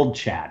like world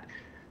chat.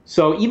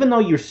 So even though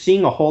you're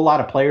seeing a whole lot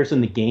of players in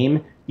the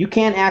game, you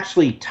can't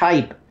actually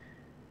type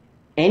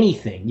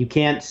anything. You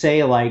can't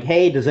say like,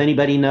 hey, does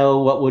anybody know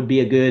what would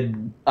be a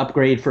good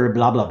upgrade for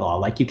blah, blah, blah.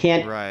 Like you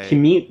can't,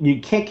 you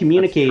can't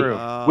communicate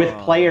with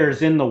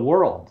players in the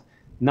world.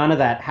 None of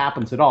that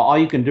happens at all. All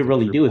you can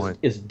do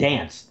is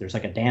dance. There's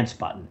like a dance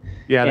button.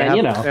 Yeah,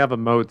 they have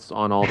emotes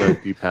on all their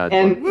D-pads.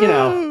 And,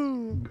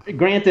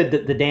 granted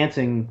that the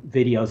dancing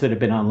videos that have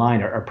been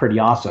online are pretty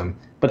awesome.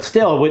 But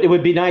still, it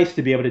would be nice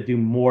to be able to do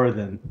more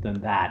than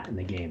that in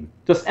the game,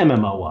 just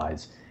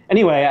MMO-wise.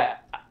 Anyway,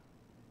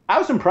 I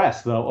was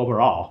impressed, though,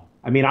 overall.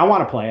 I mean, I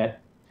want to play it.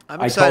 I'm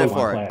excited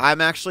for it.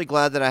 I'm actually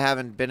glad that I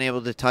haven't been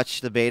able to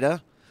touch the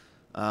beta.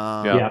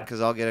 Because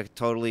I'll get a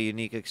totally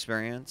unique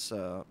experience.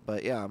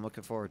 But yeah, I'm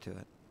looking forward to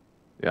it.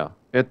 Yeah,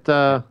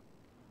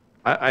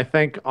 I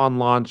think on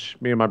launch,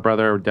 me and my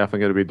brother are definitely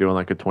going to be doing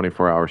like a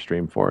 24-hour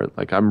stream for it.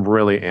 Like I'm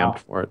really amped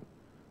for it.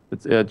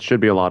 It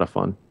should be a lot of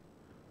fun.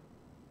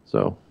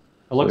 So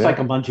it looks like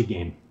a Bungie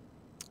game.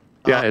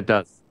 Yeah, it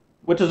does.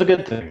 Which is a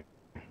good thing.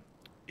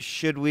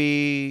 Should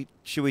we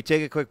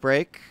take a quick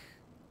break?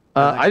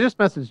 I just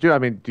messaged you. I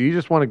mean, do you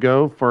just want to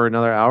go for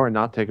another hour and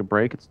not take a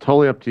break? It's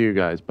totally up to you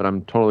guys, but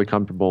I'm totally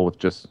comfortable with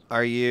just.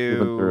 Are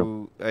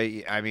you?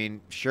 I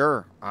mean,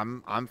 sure.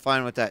 I'm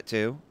fine with that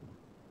too.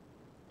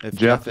 If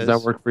Jeff, does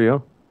that work for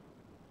you?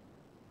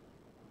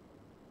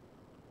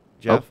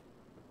 Jeff,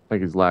 I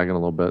think he's lagging a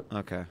little bit.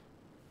 Okay.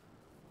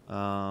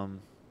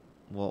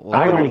 Well,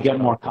 I only get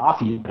more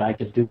coffee, but I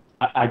could do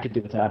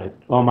without it.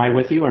 Well, am I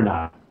with you or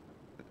not?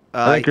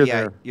 I think you're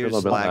there. You're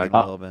just lagging a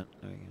little bit.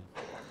 There you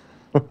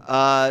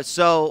go.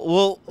 So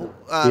we'll.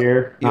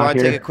 You want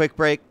to take a quick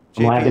break,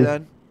 JP?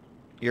 Then.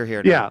 You're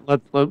here now. Yeah,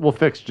 we'll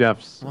fix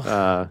Jeff's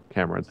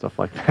camera and stuff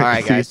like that. All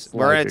right, guys.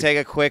 We're going to take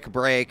a quick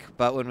break,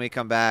 but when we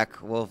come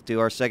back, we'll do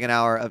our second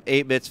hour of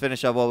 8-Bits,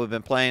 finish up what we've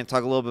been playing,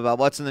 talk a little bit about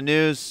what's in the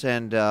news,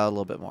 and a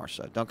little bit more.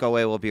 So don't go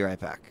away. We'll be right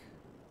back.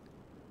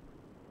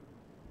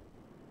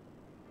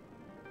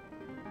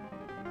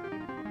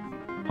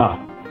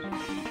 Huh.